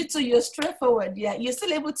much as you two, you're straightforward, you're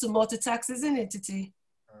still able to multitask, isn't it, Titi?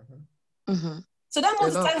 So that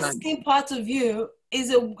multitasking part of you is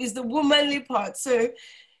the womanly part. So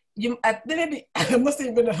I'm not saying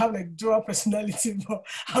you're going to have like dual personality, but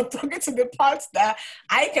I'm talking to the parts that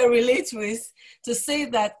I can relate with to say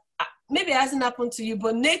that maybe it hasn't happened to you,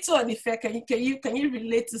 but Neto and Ife, can you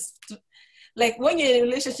relate to like when you're in a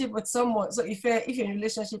relationship with someone? So if you're in a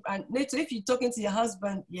relationship and Neto, if you're talking to your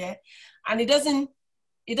husband, and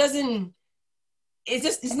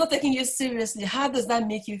it's not taking you seriously, how does that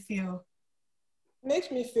make you feel?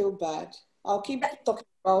 Makes me feel bad. I'll keep talking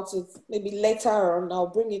about it. Maybe later on, I'll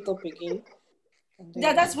bring it up again.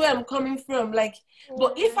 Yeah, that's where I'm coming from. Like,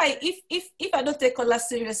 but if I don't take Kola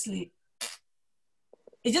seriously,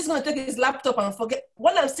 he's just gonna take his laptop and forget.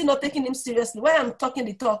 While I'm still not taking him seriously, when I'm talking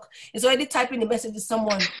the talk, he's already typing a message to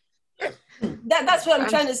someone. That's what I'm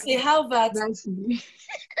trying to say. How that?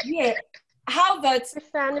 How that?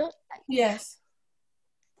 Yes.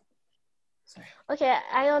 Sorry. Okay,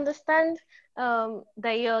 I understand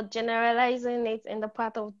that you're generalizing it in the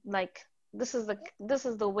part of like this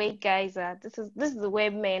is the way guys are. This is the way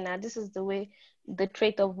men are. This is the way the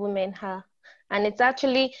trait of women are. And it's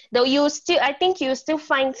actually, though I think you still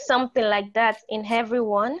find something like that in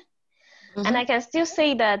everyone. Mm-hmm. And I can still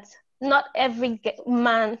say that not every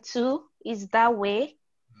man too is that way.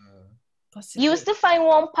 Possibly. You still find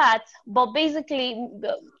one part, but basically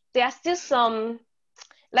there are still some,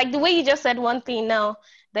 like the way you just said one thing now,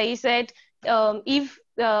 that you said if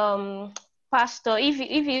pastor,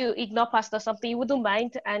 if you ignore pastor something, you wouldn't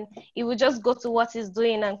mind, and he would just go to what he's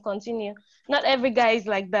doing and continue. Not every guy is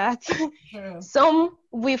like that. Yeah. Some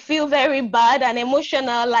we feel very bad and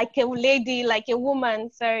emotional, like a lady, like a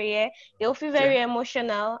woman. Sorry, yeah, they'll feel very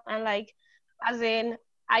emotional and like, as in,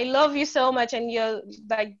 I love you so much, and you're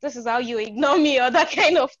like, this is how you ignore me, or that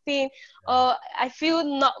kind of thing, or I feel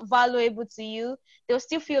not valuable to you. They'll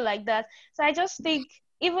still feel like that. So I just think,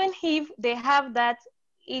 even if they have that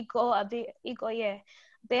ego,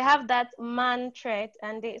 they have that man trait,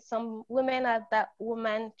 and some women have that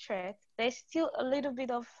woman trait. There's still a little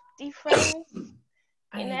bit of difference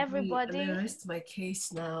in everybody. I rest my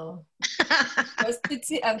case now. Because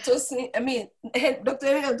Titi and Tosin, Dr.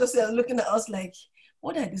 Henry and Tosin are looking at us like,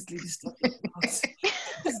 what are these ladies talking about?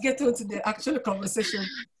 Let's get on to the actual conversation.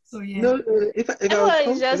 So yeah. No, if I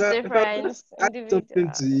add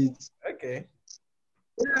something to it. Okay.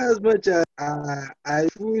 As much as I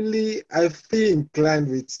fully inclined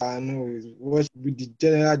with with the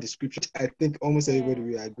general description, I think almost everybody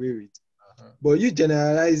will agree with. But you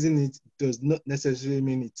generalizing it does not necessarily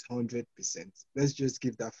mean it's 100%. Let's just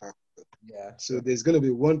give that factor. Yeah. So there's going to be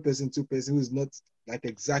 1 person, 2 person who's not like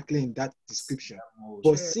exactly in that description.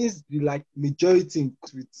 But since the like majority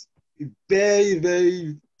with a very,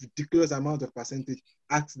 very ridiculous amount of percentage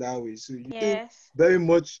acts that way, so you very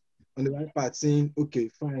much on the right part saying, okay,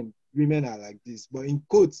 fine, women are like this. But in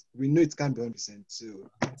quotes, we know it can't be 100%. So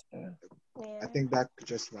I think that could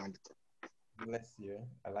just round it up. Bless you.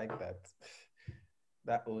 I like that.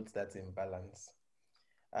 That holds that imbalance.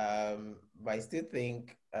 But I still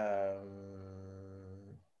think, I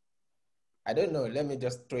don't know. Let me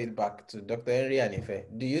just throw it back to Dr. Henry and Ife.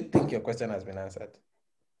 Do you think your question has been answered?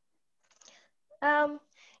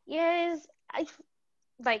 Yes. I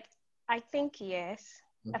think yes.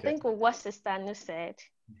 Okay. I think with what Sister Anu said,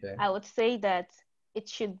 I would say that it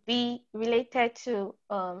should be related to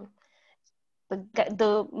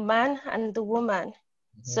the man and the woman.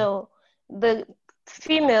 Mm-hmm. So the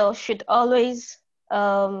female should always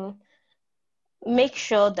make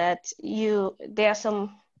sure that there are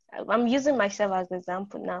some. I'm using myself as an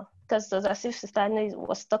example now, because it was as if Sister Anu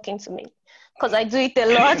was talking to me, because I do it a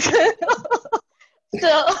lot.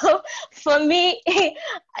 So for me,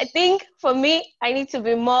 I think I need to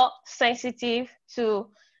be more sensitive to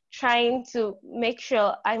trying to make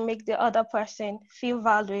sure I make the other person feel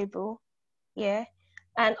valuable. Yeah.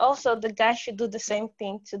 And also the guy should do the same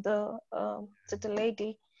thing to the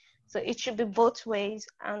lady. So it should be both ways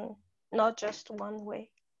and not just one way.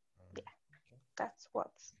 Yeah. That's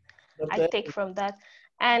what I take from that.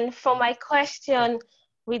 And for my question,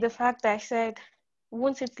 with the fact that I said,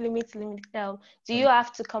 won't it limit do you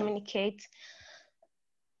have to communicate?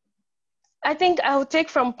 I think I will take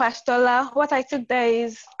from Pastola, what I took there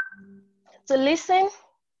is to listen,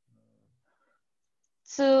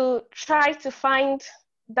 to try to find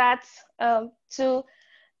that,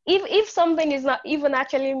 if something is not even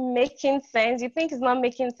actually making sense, you think it's not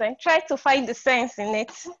making sense, try to find the sense in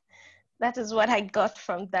it. That is what I got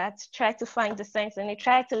from that. Try to find the sense in it,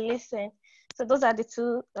 try to listen. So those are the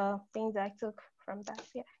 2 things I took from that.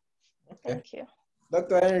 Yeah. Okay. Thank you.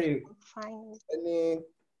 Dr. Henry, fine. Any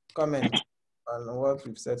comment on what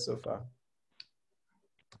we've said so far?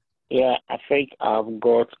 Yeah, I think I've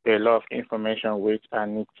got a lot of information which I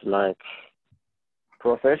need to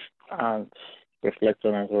process and reflect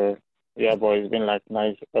on as well. Yeah, but it's been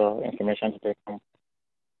nice information to take home.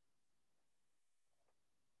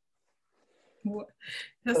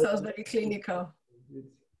 That sounds very clinical.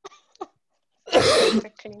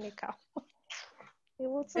 Clinical.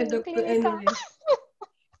 And Dr. Henry.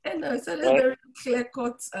 And I said it's very clear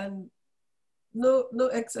cut and no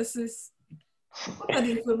excesses. What are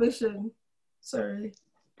the information? Sorry.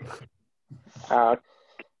 One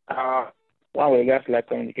way just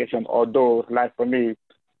communication, although for me,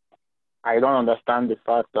 I don't understand the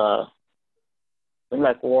fact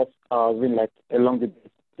what been along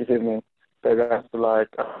this evening, regards to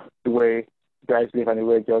the way guys live and the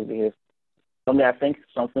way girls behave. For me, I think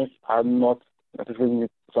some things are not necessarily,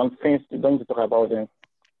 some things you don't need to talk about them.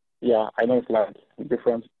 Yeah, I know it's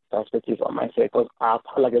different perspectives on myself, because I've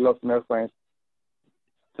had a lot of male friends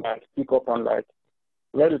pick up on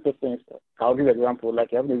very little things. I'll give you an example.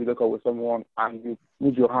 Like, you have a video call with someone and you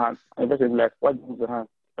move your hand, and the person will be like, why do you move your hand?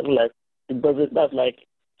 I feel like it doesn't, that's like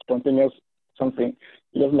spontaneous something.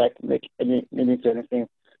 It doesn't like make any meaning to anything.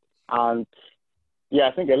 And yeah,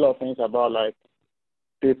 I think a lot of things about like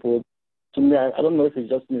people, to me, I don't know if it's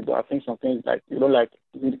just me, but I think some things like you don't like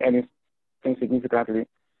need anything significantly.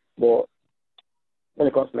 But when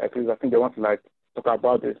it comes to like this, I think they want to like talk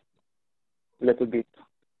about this a little bit.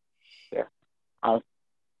 Yeah. And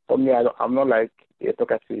for me, I'm not like a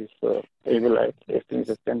talkative, so maybe like if things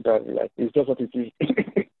are standard, like it's just what it is.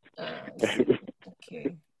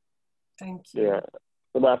 Okay. Thank you. Yeah.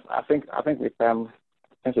 So but I think with time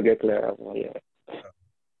things will get clearer. Yeah.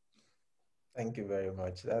 Thank you very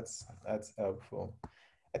much. That's helpful.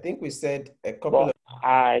 I think we said a couple of.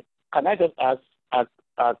 Can I just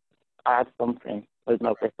add something with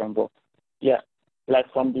my question? But yeah,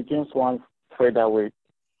 like from the James 1 further away,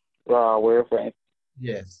 we're friends.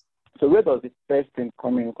 Yes. So where does the first thing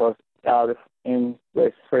come in? Because in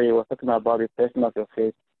verse 3, we're talking about the testing of your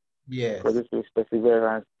faith. Yes. So this is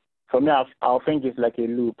perseverance. For me, I think it's like a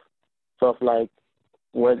loop. So like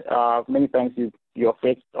when many times your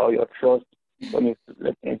faith or your trust, when it's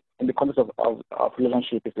like in the context of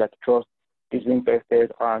relationship, it's like trust is being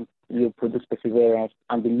tested and you produce perseverance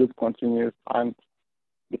and the loop continues and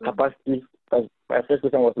the capacity. My first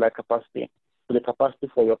question was like capacity. So the capacity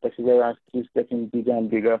for your perseverance keeps getting bigger and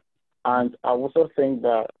bigger. And I also think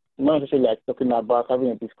that not necessarily like talking about having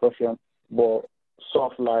a discussion, but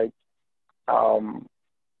sort of like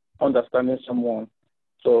understanding someone.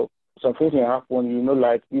 So some things may happen, you know,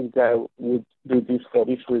 like this guy would do this for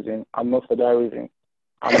this reason, I'm not for that reason.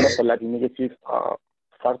 I'm not for like the negative part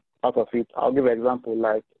of it. I'll give an example,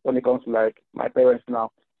 like when it comes to like my parents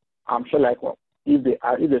now, I'm sure like if they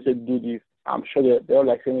say do this, I'm sure they don't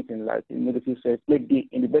like say anything like in negative sense. Maybe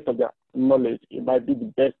in the best of their knowledge, it might be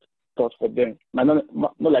the best thought for them. Might not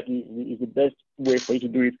like it's the best way for you to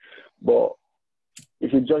do it, but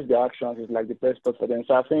if you judge the actions, it's like the best thought for them.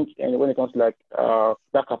 So I think, and when it comes to like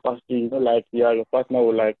that capacity, you know, like your partner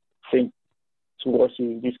will like think towards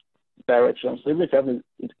you in this direction. So even if you have a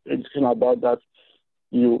discussion about that,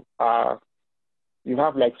 you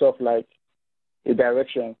have like sort of like a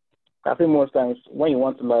direction. I think most times when you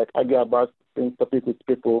want to like argue about things topic with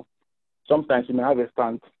people, sometimes you may have a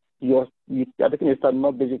stand. You're taking a stand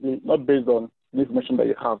not based on the information that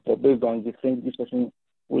you have, but based on you think this person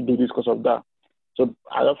will do this because of that. So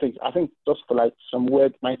I think just for like some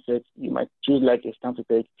weird mindset, you might choose like a stand to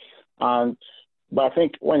take. But I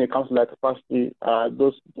think when it comes to like capacity,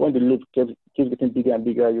 when the loop keeps getting bigger and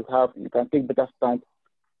bigger, you can take better stand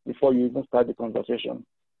before you even start the conversation.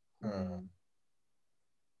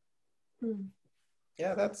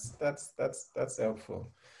 Yeah, that's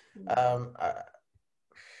helpful.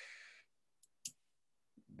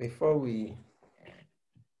 Before we'll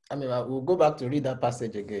go back to read that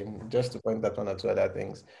passage again, just to point out one or two other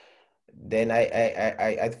things. Then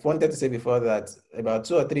I wanted to say before that about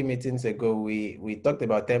 2 or 3 meetings ago, we talked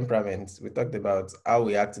about temperaments. We talked about how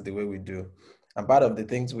we act the way we do. And part of the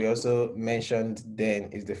things we also mentioned then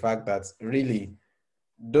is the fact that really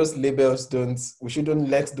those labels we shouldn't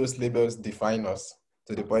let those labels define us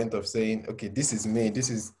to the point of saying, okay, this is me, this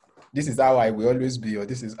is how I will always be, or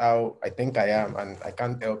this is how I think I am, and I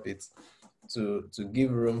can't help it. To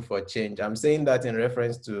give room for change. I'm saying that in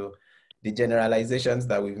reference to the generalizations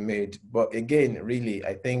that we've made. But again, really,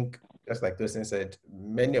 I think, just like Tosin said,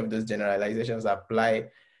 many of those generalizations apply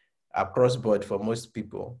across board for most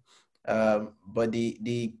people. But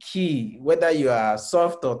the key, whether you are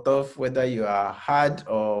soft or tough, whether you are hard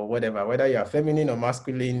or whatever, whether you are feminine or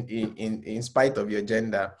masculine in spite of your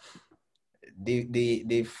gender,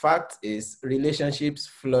 the fact is relationships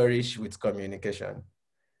flourish with communication.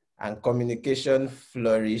 And communication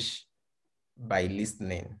flourish by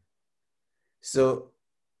listening. So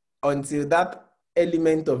until that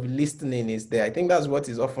element of listening is there, I think that's what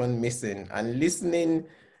is often missing. And listening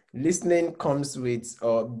comes with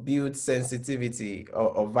or builds sensitivity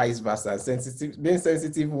or vice versa. Being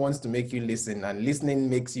sensitive wants to make you listen, and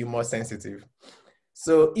listening makes you more sensitive.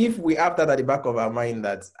 So if we have that at the back of our mind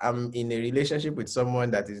that I'm in a relationship with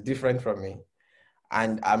someone that is different from me,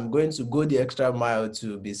 and I'm going to go the extra mile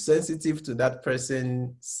to be sensitive to that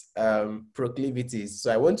person's proclivities. So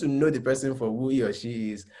I want to know the person for who he or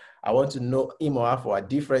she is. I want to know him or her for our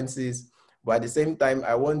differences. But at the same time,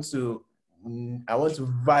 I want to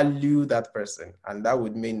value that person. And that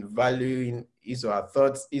would mean valuing his or her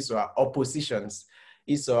thoughts, his or her oppositions,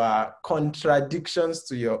 his or her contradictions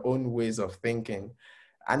to your own ways of thinking.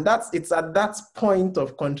 And it's at that point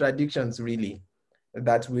of contradictions, really,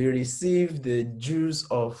 that we receive the juice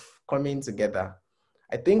of coming together.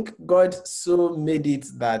 I think God so made it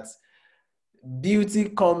that beauty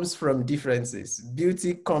comes from differences.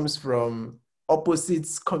 Beauty comes from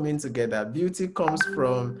opposites coming together. Beauty comes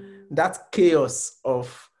from that chaos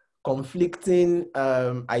of conflicting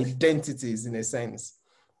identities, in a sense.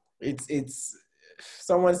 It's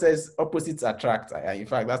someone says opposites attract. In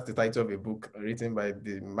fact, that's the title of a book written by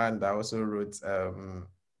the man that also wrote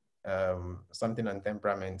something on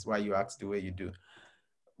temperament, Why You Act the Way You Do.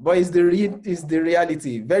 But it's the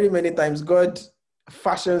reality. Very many times God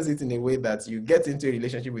fashions it in a way that you get into a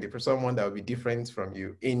relationship with someone that will be different from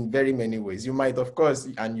you in very many ways. You might, of course,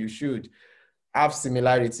 and you should have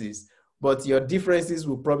similarities, but your differences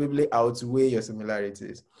will probably outweigh your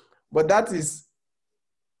similarities. But that is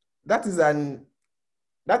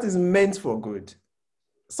meant for good.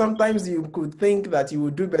 Sometimes you could think that you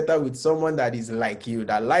would do better with someone that is like you,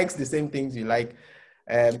 that likes the same things you like,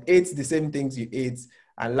 eats the same things you eat,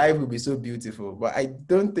 and life will be so beautiful. But I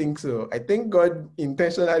don't think so. I think God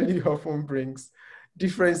intentionally often brings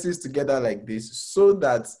differences together like this so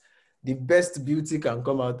that the best beauty can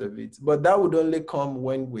come out of it. But that would only come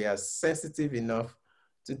when we are sensitive enough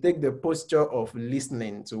to take the posture of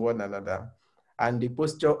listening to one another and the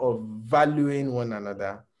posture of valuing one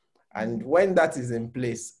another. And when that is in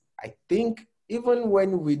place, I think even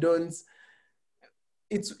when we don't,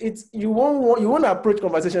 you won't approach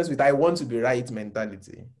conversations with I want to be right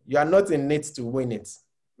mentality. You are not in it to win it.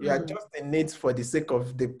 You are just in it for the sake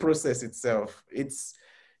of the process itself. It's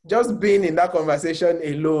just being in that conversation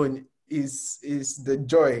alone is the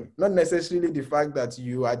joy, not necessarily the fact that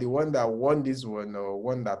you are the one that won this one or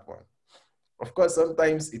won that one. Of course,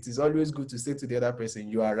 sometimes it is always good to say to the other person,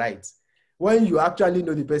 you are right. When you actually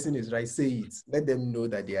know the person is right, say it. Let them know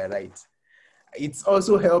that they are right. It's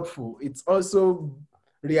also helpful. It's also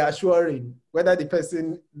reassuring. Whether the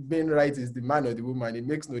person being right is the man or the woman, it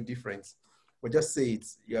makes no difference. But just say it.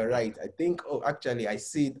 You're right. I think, actually, I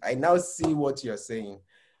see it. I now see what you're saying.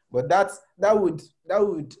 But that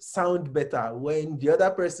would sound better when the other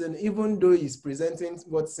person, even though he's presenting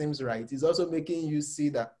what seems right, is also making you see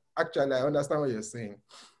that, actually, I understand what you're saying.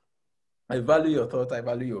 I value your thought. I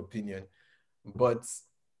value your opinion. But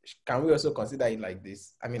can we also consider it like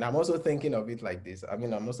this? I mean, I'm also thinking of it like this. I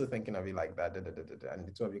mean, I'm also thinking of it like that. And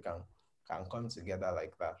the two of you can come together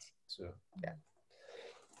like that. So, yeah.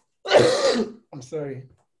 I'm sorry.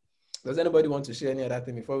 Does anybody want to share any other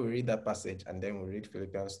thing before we read that passage and then we read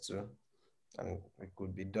Philippians 2? And we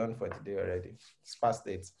could be done for today already. It's past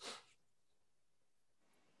 8.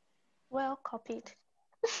 Well copied.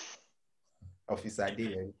 Officer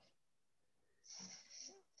D.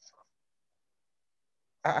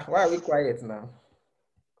 Why are we quiet now?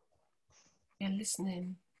 You're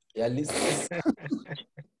listening. You're listening.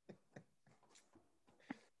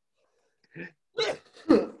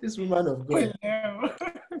 This woman of God.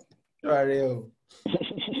 Hello.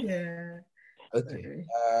 Yeah. Okay.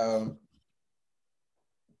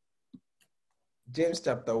 James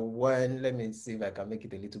chapter 1. Let me see if I can make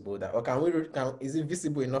it a little bolder. Or is it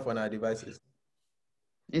visible enough on our devices?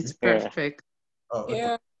 It's perfect. Oh, okay.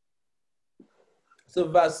 Yeah. So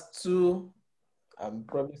verse 2,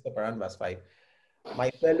 probably stop around verse 5. My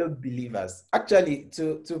fellow believers. Actually,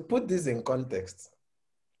 to put this in context,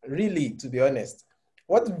 really, to be honest,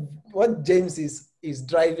 what James is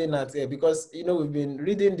driving at here, because, we've been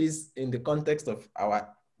reading this in the context of our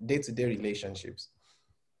day-to-day relationships.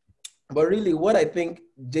 But really, what I think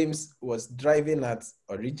James was driving at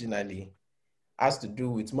originally has to do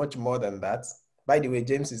with much more than that. By the way,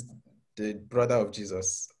 James is the brother of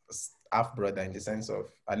Jesus, half-brother in the sense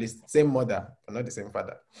of at least same mother, but not the same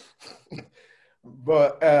father.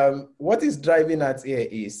 But what is driving at here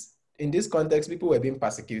is, in this context, people were being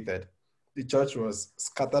persecuted. The church was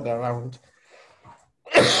scattered around.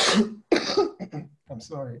 I'm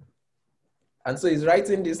sorry. And so he's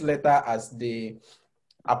writing this letter as the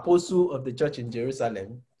apostle of the church in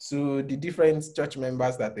Jerusalem to the different church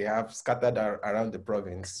members that they have scattered around the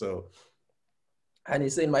province. So, and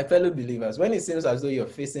he's saying, my fellow believers, when it seems as though you're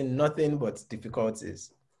facing nothing but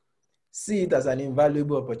difficulties, see it as an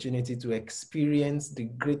invaluable opportunity to experience the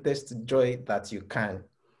greatest joy that you can.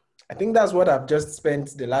 I think that's what I've just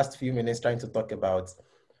spent the last few minutes trying to talk about.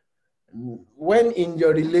 When in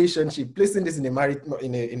your relationship, placing this in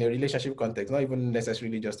a relationship context, not even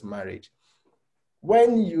necessarily just marriage,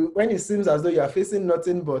 when it seems as though you are facing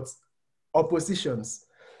nothing but oppositions,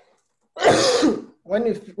 when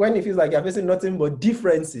it feels like you're facing nothing but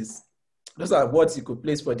differences, those are words you could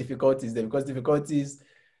place for difficulties there, because difficulties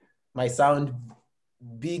might sound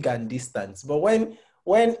big and distant. But when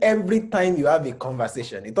every time you have a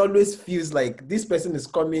conversation, it always feels like this person is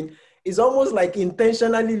coming it's almost like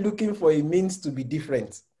intentionally looking for a means to be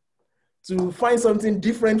different, to find something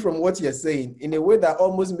different from what you're saying in a way that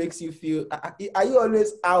almost makes you feel, are you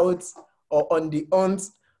always out or on the hunt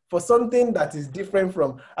for something that is different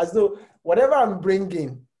from, as though whatever I'm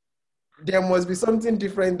bringing, there must be something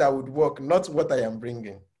different that would work, not what I am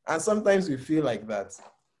bringing. And sometimes we feel like that.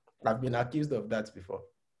 I've been accused of that before.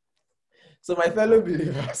 So my fellow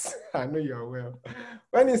believers, I know you're well.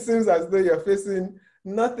 When it seems as though you're facing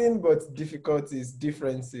nothing but difficulties,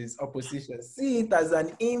 differences, opposition, see it as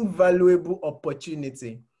an invaluable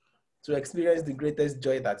opportunity to experience the greatest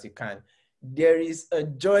joy that you can. There is a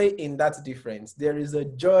joy in that difference. There is a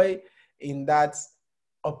joy in that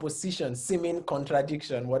opposition, seeming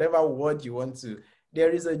contradiction, whatever word you want to. There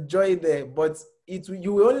is a joy there, but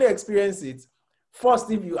you will only experience it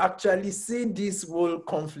first if you actually see this whole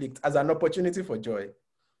conflict as an opportunity for joy.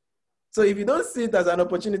 So if you don't see it as an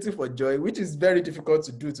opportunity for joy, which is very difficult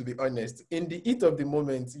to do, to be honest, in the heat of the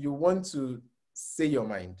moment, you want to say your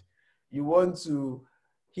mind. You want to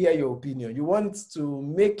hear your opinion. You want to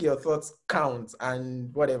make your thoughts count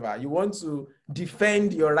and whatever. You want to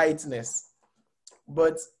defend your rightness.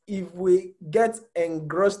 But if we get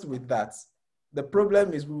engrossed with that, the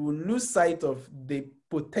problem is we will lose sight of the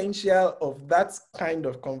potential of that kind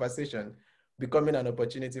of conversation becoming an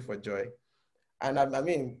opportunity for joy. And I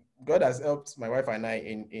mean, God has helped my wife and I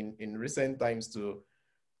in recent times to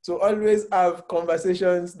always have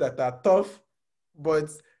conversations that are tough, but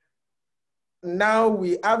now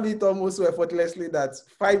we have it almost so effortlessly that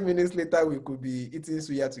 5 minutes later we could be eating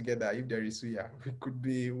suya together if there is suya. We could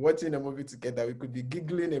be watching a movie together. We could be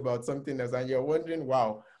giggling about something else, and you're wondering,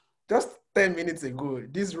 wow, just 10 minutes ago,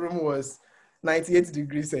 this room was 98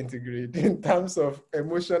 degrees centigrade in terms of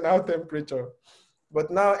emotional temperature.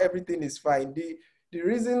 But now everything is fine. The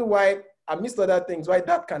reason why, amidst other things, why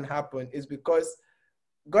that can happen is because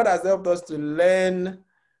God has helped us to learn,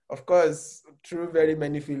 of course, through very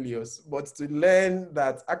many failures, but to learn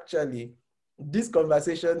that actually these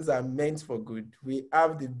conversations are meant for good. We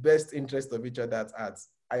have the best interest of each other at heart.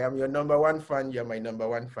 I am your number one fan, you're my number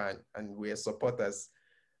one fan, and we are supporters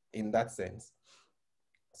in that sense.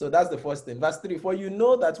 So that's the first thing. Verse 3, for you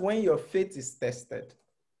know that when your faith is tested,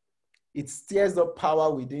 it stirs up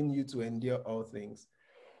power within you to endure all things.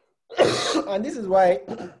 And this is why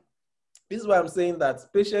I'm saying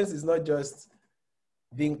that patience is not just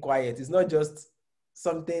being quiet. It's not just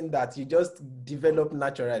something that you just develop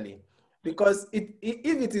naturally. Because if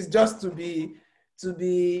it is just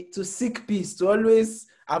to seek peace, to always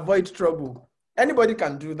avoid trouble, anybody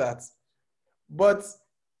can do that. But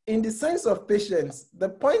in the sense of patience, the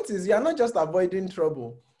point is you are not just avoiding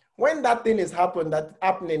trouble. When that thing is happening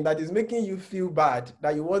that is making you feel bad,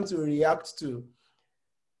 that you want to react to,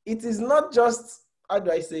 it is not just, how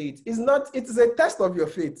do I say it? It is a test of your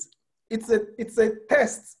faith. It's a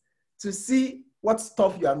test to see what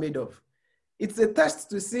stuff you are made of. It's a test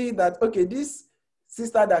to see that, okay, this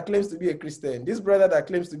sister that claims to be a Christian, this brother that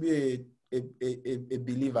claims to be a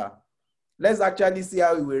believer, let's actually see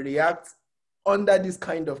how he will react under this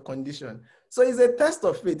kind of condition. So it's a test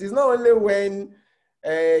of faith. It's not only when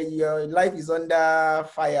your life is under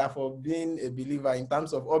fire for being a believer in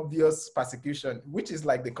terms of obvious persecution, which is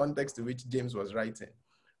like the context to which James was writing.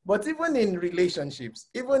 But even in relationships,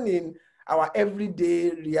 even in our everyday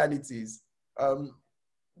realities,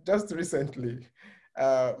 just recently,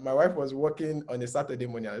 my wife was working on a Saturday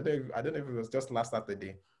morning. I don't know if it was just last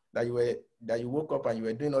Saturday that you woke up and you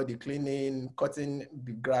were doing all the cleaning, cutting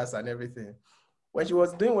the grass and everything. When she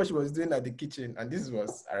was doing what she was doing at the kitchen, and this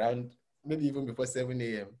was around maybe even before 7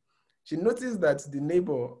 a.m., she noticed that the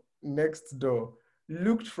neighbor next door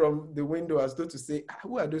looked from the window as though to say,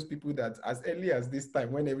 who are those people that as early as this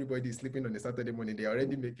time, when everybody is sleeping on a Saturday morning, they're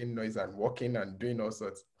already making noise and walking and doing all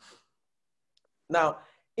sorts. Now,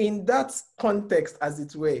 in that context, as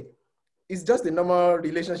it were, it's just a normal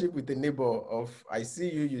relationship with the neighbor of, I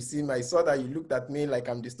see you, you see me, I saw that you looked at me like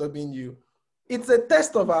I'm disturbing you. It's a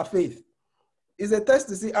test of our faith. It's a test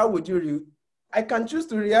to see how would you I can choose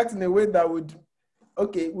to react in a way that would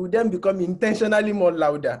then become intentionally more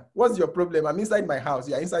louder. What's your problem? I'm inside my house.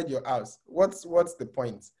 You're inside your house. What's the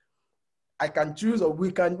point? I can choose, or we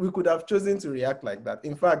could have chosen to react like that.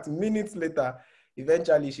 In fact, minutes later,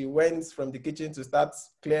 eventually she went from the kitchen to start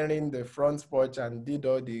clearing the front porch and did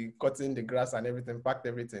all the cutting the grass and everything, packed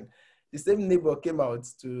everything. The same neighbor came out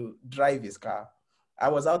to drive his car. I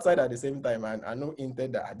was outside at the same time, and I know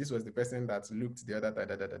hinted that this was the person that looked the other time.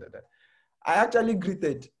 I actually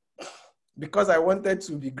greeted because I wanted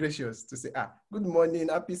to be gracious, to say, good morning,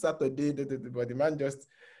 happy Saturday. But the man just,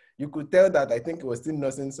 you could tell that I think he was still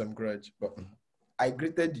nursing some grudge. But I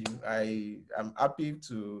greeted you. I am happy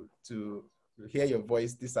to hear your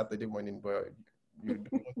voice this Saturday morning, but you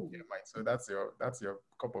don't want to hear mine. So that's your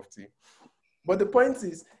cup of tea. But the point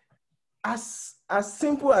is, as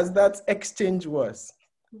simple as that exchange was,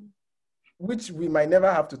 which we might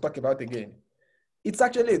never have to talk about again, it's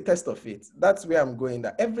actually a test of faith. That's where I'm going.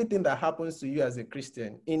 That everything that happens to you as a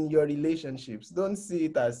Christian in your relationships, don't see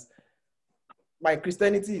it as my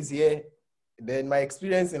Christianity is here, then my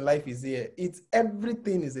experience in life is here. It's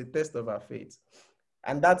everything is a test of our faith.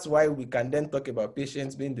 And that's why we can then talk about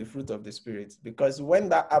patience being the fruit of the Spirit. Because when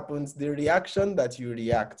that happens, the reaction that you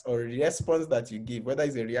react or response that you give, whether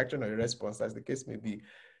it's a reaction or a response, as the case may be,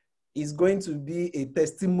 is going to be a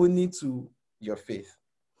testimony to your faith.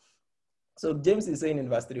 So James is saying in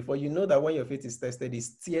verse 34, you know that when your faith is tested, it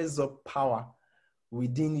stirs up power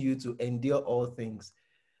within you to endure all things.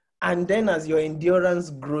 And then as your endurance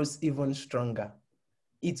grows even stronger,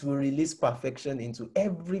 it will release perfection into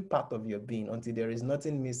every part of your being until there is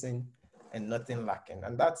nothing missing and nothing lacking.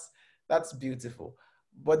 And that's beautiful.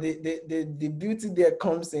 But the beauty there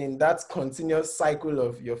comes in that continuous cycle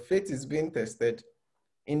of your faith is being tested.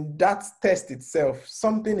 In that test itself,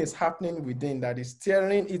 something is happening within that is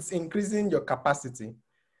steering, it's increasing your capacity.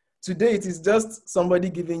 Today, it is just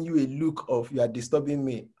somebody giving you a look of you are disturbing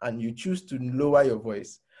me and you choose to lower your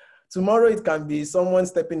voice. Tomorrow, it can be someone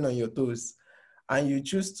stepping on your toes and you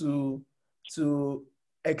choose to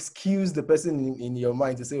excuse the person in your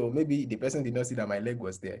mind to say, oh, maybe the person did not see that my leg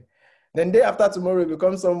was there. Then day after tomorrow, it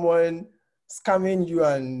becomes someone scamming you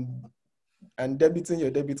and debiting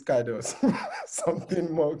your debit card or something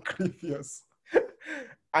more grievous.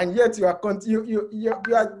 And yet you are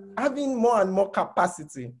having more and more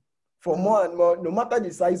capacity for more and more, no matter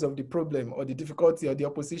the size of the problem or the difficulty or the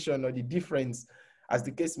opposition or the difference, as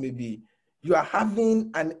the case may be, you are having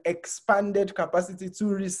an expanded capacity to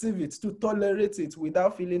receive it, to tolerate it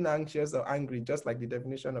without feeling anxious or angry, just like the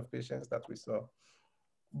definition of patience that we saw.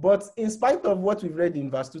 But in spite of what we've read in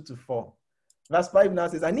verse 2 to 4, verse 5 now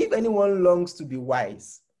says, and if anyone longs to be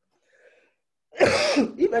wise,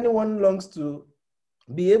 if anyone longs to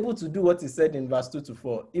be able to do what is said in verse 2 to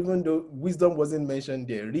 4, even though wisdom wasn't mentioned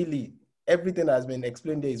there, really, everything that has been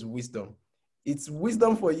explained there is wisdom. It's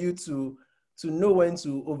wisdom for you to know when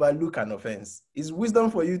to overlook an offense. It's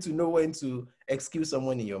wisdom for you to know when to excuse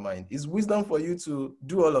someone in your mind. It's wisdom for you to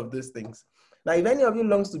do all of those things. Now, if any of you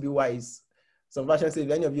longs to be wise, some versions say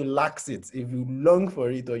if any of you lacks it, if you long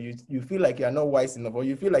for it, or you feel like you are not wise enough, or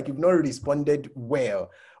you feel like you've not responded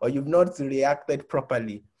well, or you've not reacted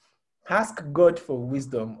properly, ask God for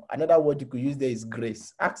wisdom. Another word you could use there is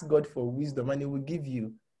grace. Ask God for wisdom and He will give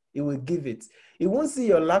you. He will give it. He won't see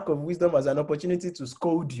your lack of wisdom as an opportunity to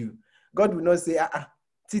scold you. God will not say,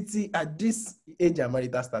 Titi, at this age and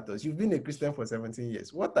marital status, you've been a Christian for 17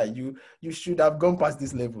 years. What are you? You should have gone past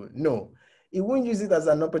this level. No. He won't use it as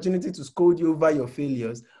an opportunity to scold you over your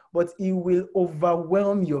failures, but He will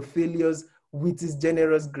overwhelm your failures with His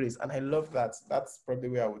generous grace. And I love that. That's probably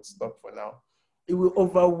where I would stop for now. He will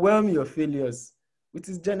overwhelm your failures with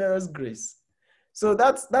His generous grace. So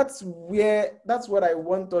that's what I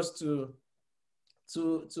want us to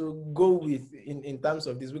go with in terms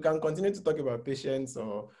of this. We can continue to talk about patience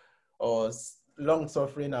or long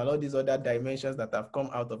suffering and all these other dimensions that have come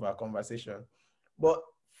out of our conversation. But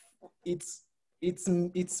it's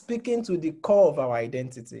speaking to the core of our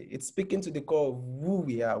identity. It's speaking to the core of who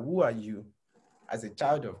we are. Who are you as a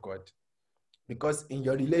child of God? Because in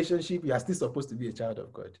your relationship, you are still supposed to be a child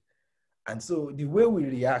of God. And so the way we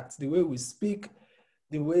react, the way we speak,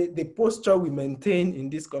 the posture we maintain in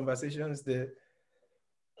these conversations, the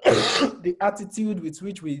attitude with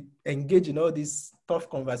which we engage in all these tough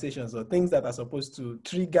conversations or things that are supposed to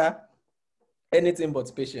trigger anything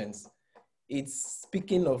but patience, it's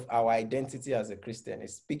speaking of our identity as a Christian.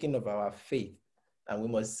 It's speaking of our faith, and we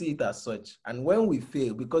must see it as such. And when we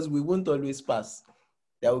fail, because we won't always pass,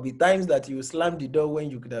 there will be times that you slam the door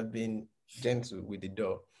when you could have been gentle with the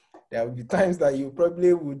door. There will be times that you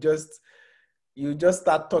probably would just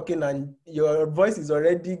start talking and your voice is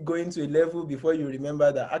already going to a level before you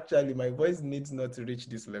remember that actually my voice needs not to reach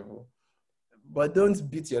this level. But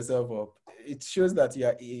don't beat yourself up. It shows that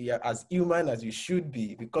you're as human as you should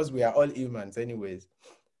be, because we are all humans anyways.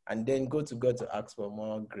 And then go to God to ask for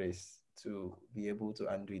more grace to be able to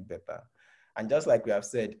handle it better. And just like we have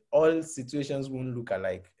said, all situations won't look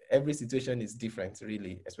alike. Every situation is different,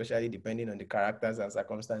 really, especially depending on the characters and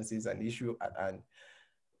circumstances and issue at hand.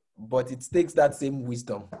 But it takes that same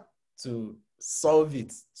wisdom to solve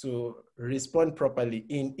it, to respond properly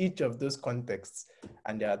in each of those contexts.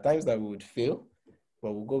 And there are times that we would fail,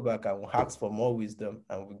 but we'll go back and we'll ask for more wisdom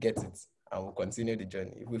and we'll get it. and we'll continue the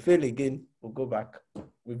journey. If we fail again, we'll go back.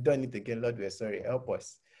 We've done it again. Lord, we're sorry. Help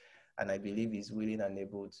us. And I believe He's willing and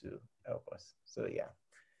able to help us. So yeah.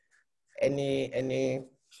 Any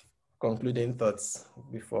concluding thoughts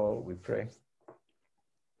before we pray?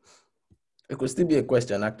 It could still be a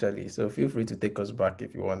question, actually. So feel free to take us back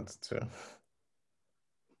if you want to.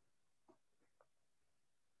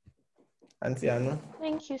 Auntie Anu?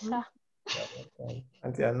 Thank you, sir.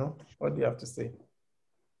 Auntie Anu, what do you have to say?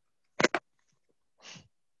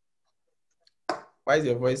 Why is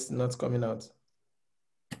your voice not coming out?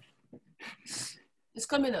 It's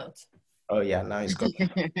coming out. Oh yeah, now it's coming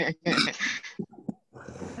out.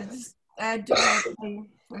 I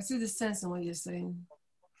see the sense in what you're saying.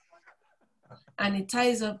 And it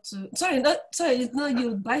ties up to, it's not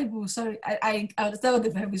your Bible, sorry. I understand what the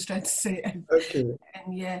Bible is trying to say. Okay.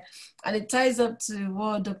 And yeah, and it ties up to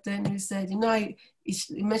what Dr. Henry said. You know,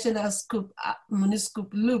 he mentioned that scoop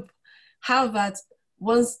loop. How that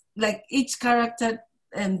once, like each character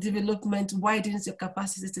development widens your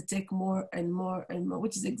capacity to take more and more and more,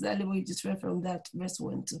 which is exactly what you just read from that verse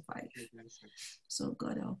 1 to 5. So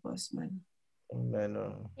God help us, man.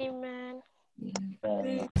 Amen. Amen.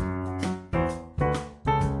 Yeah.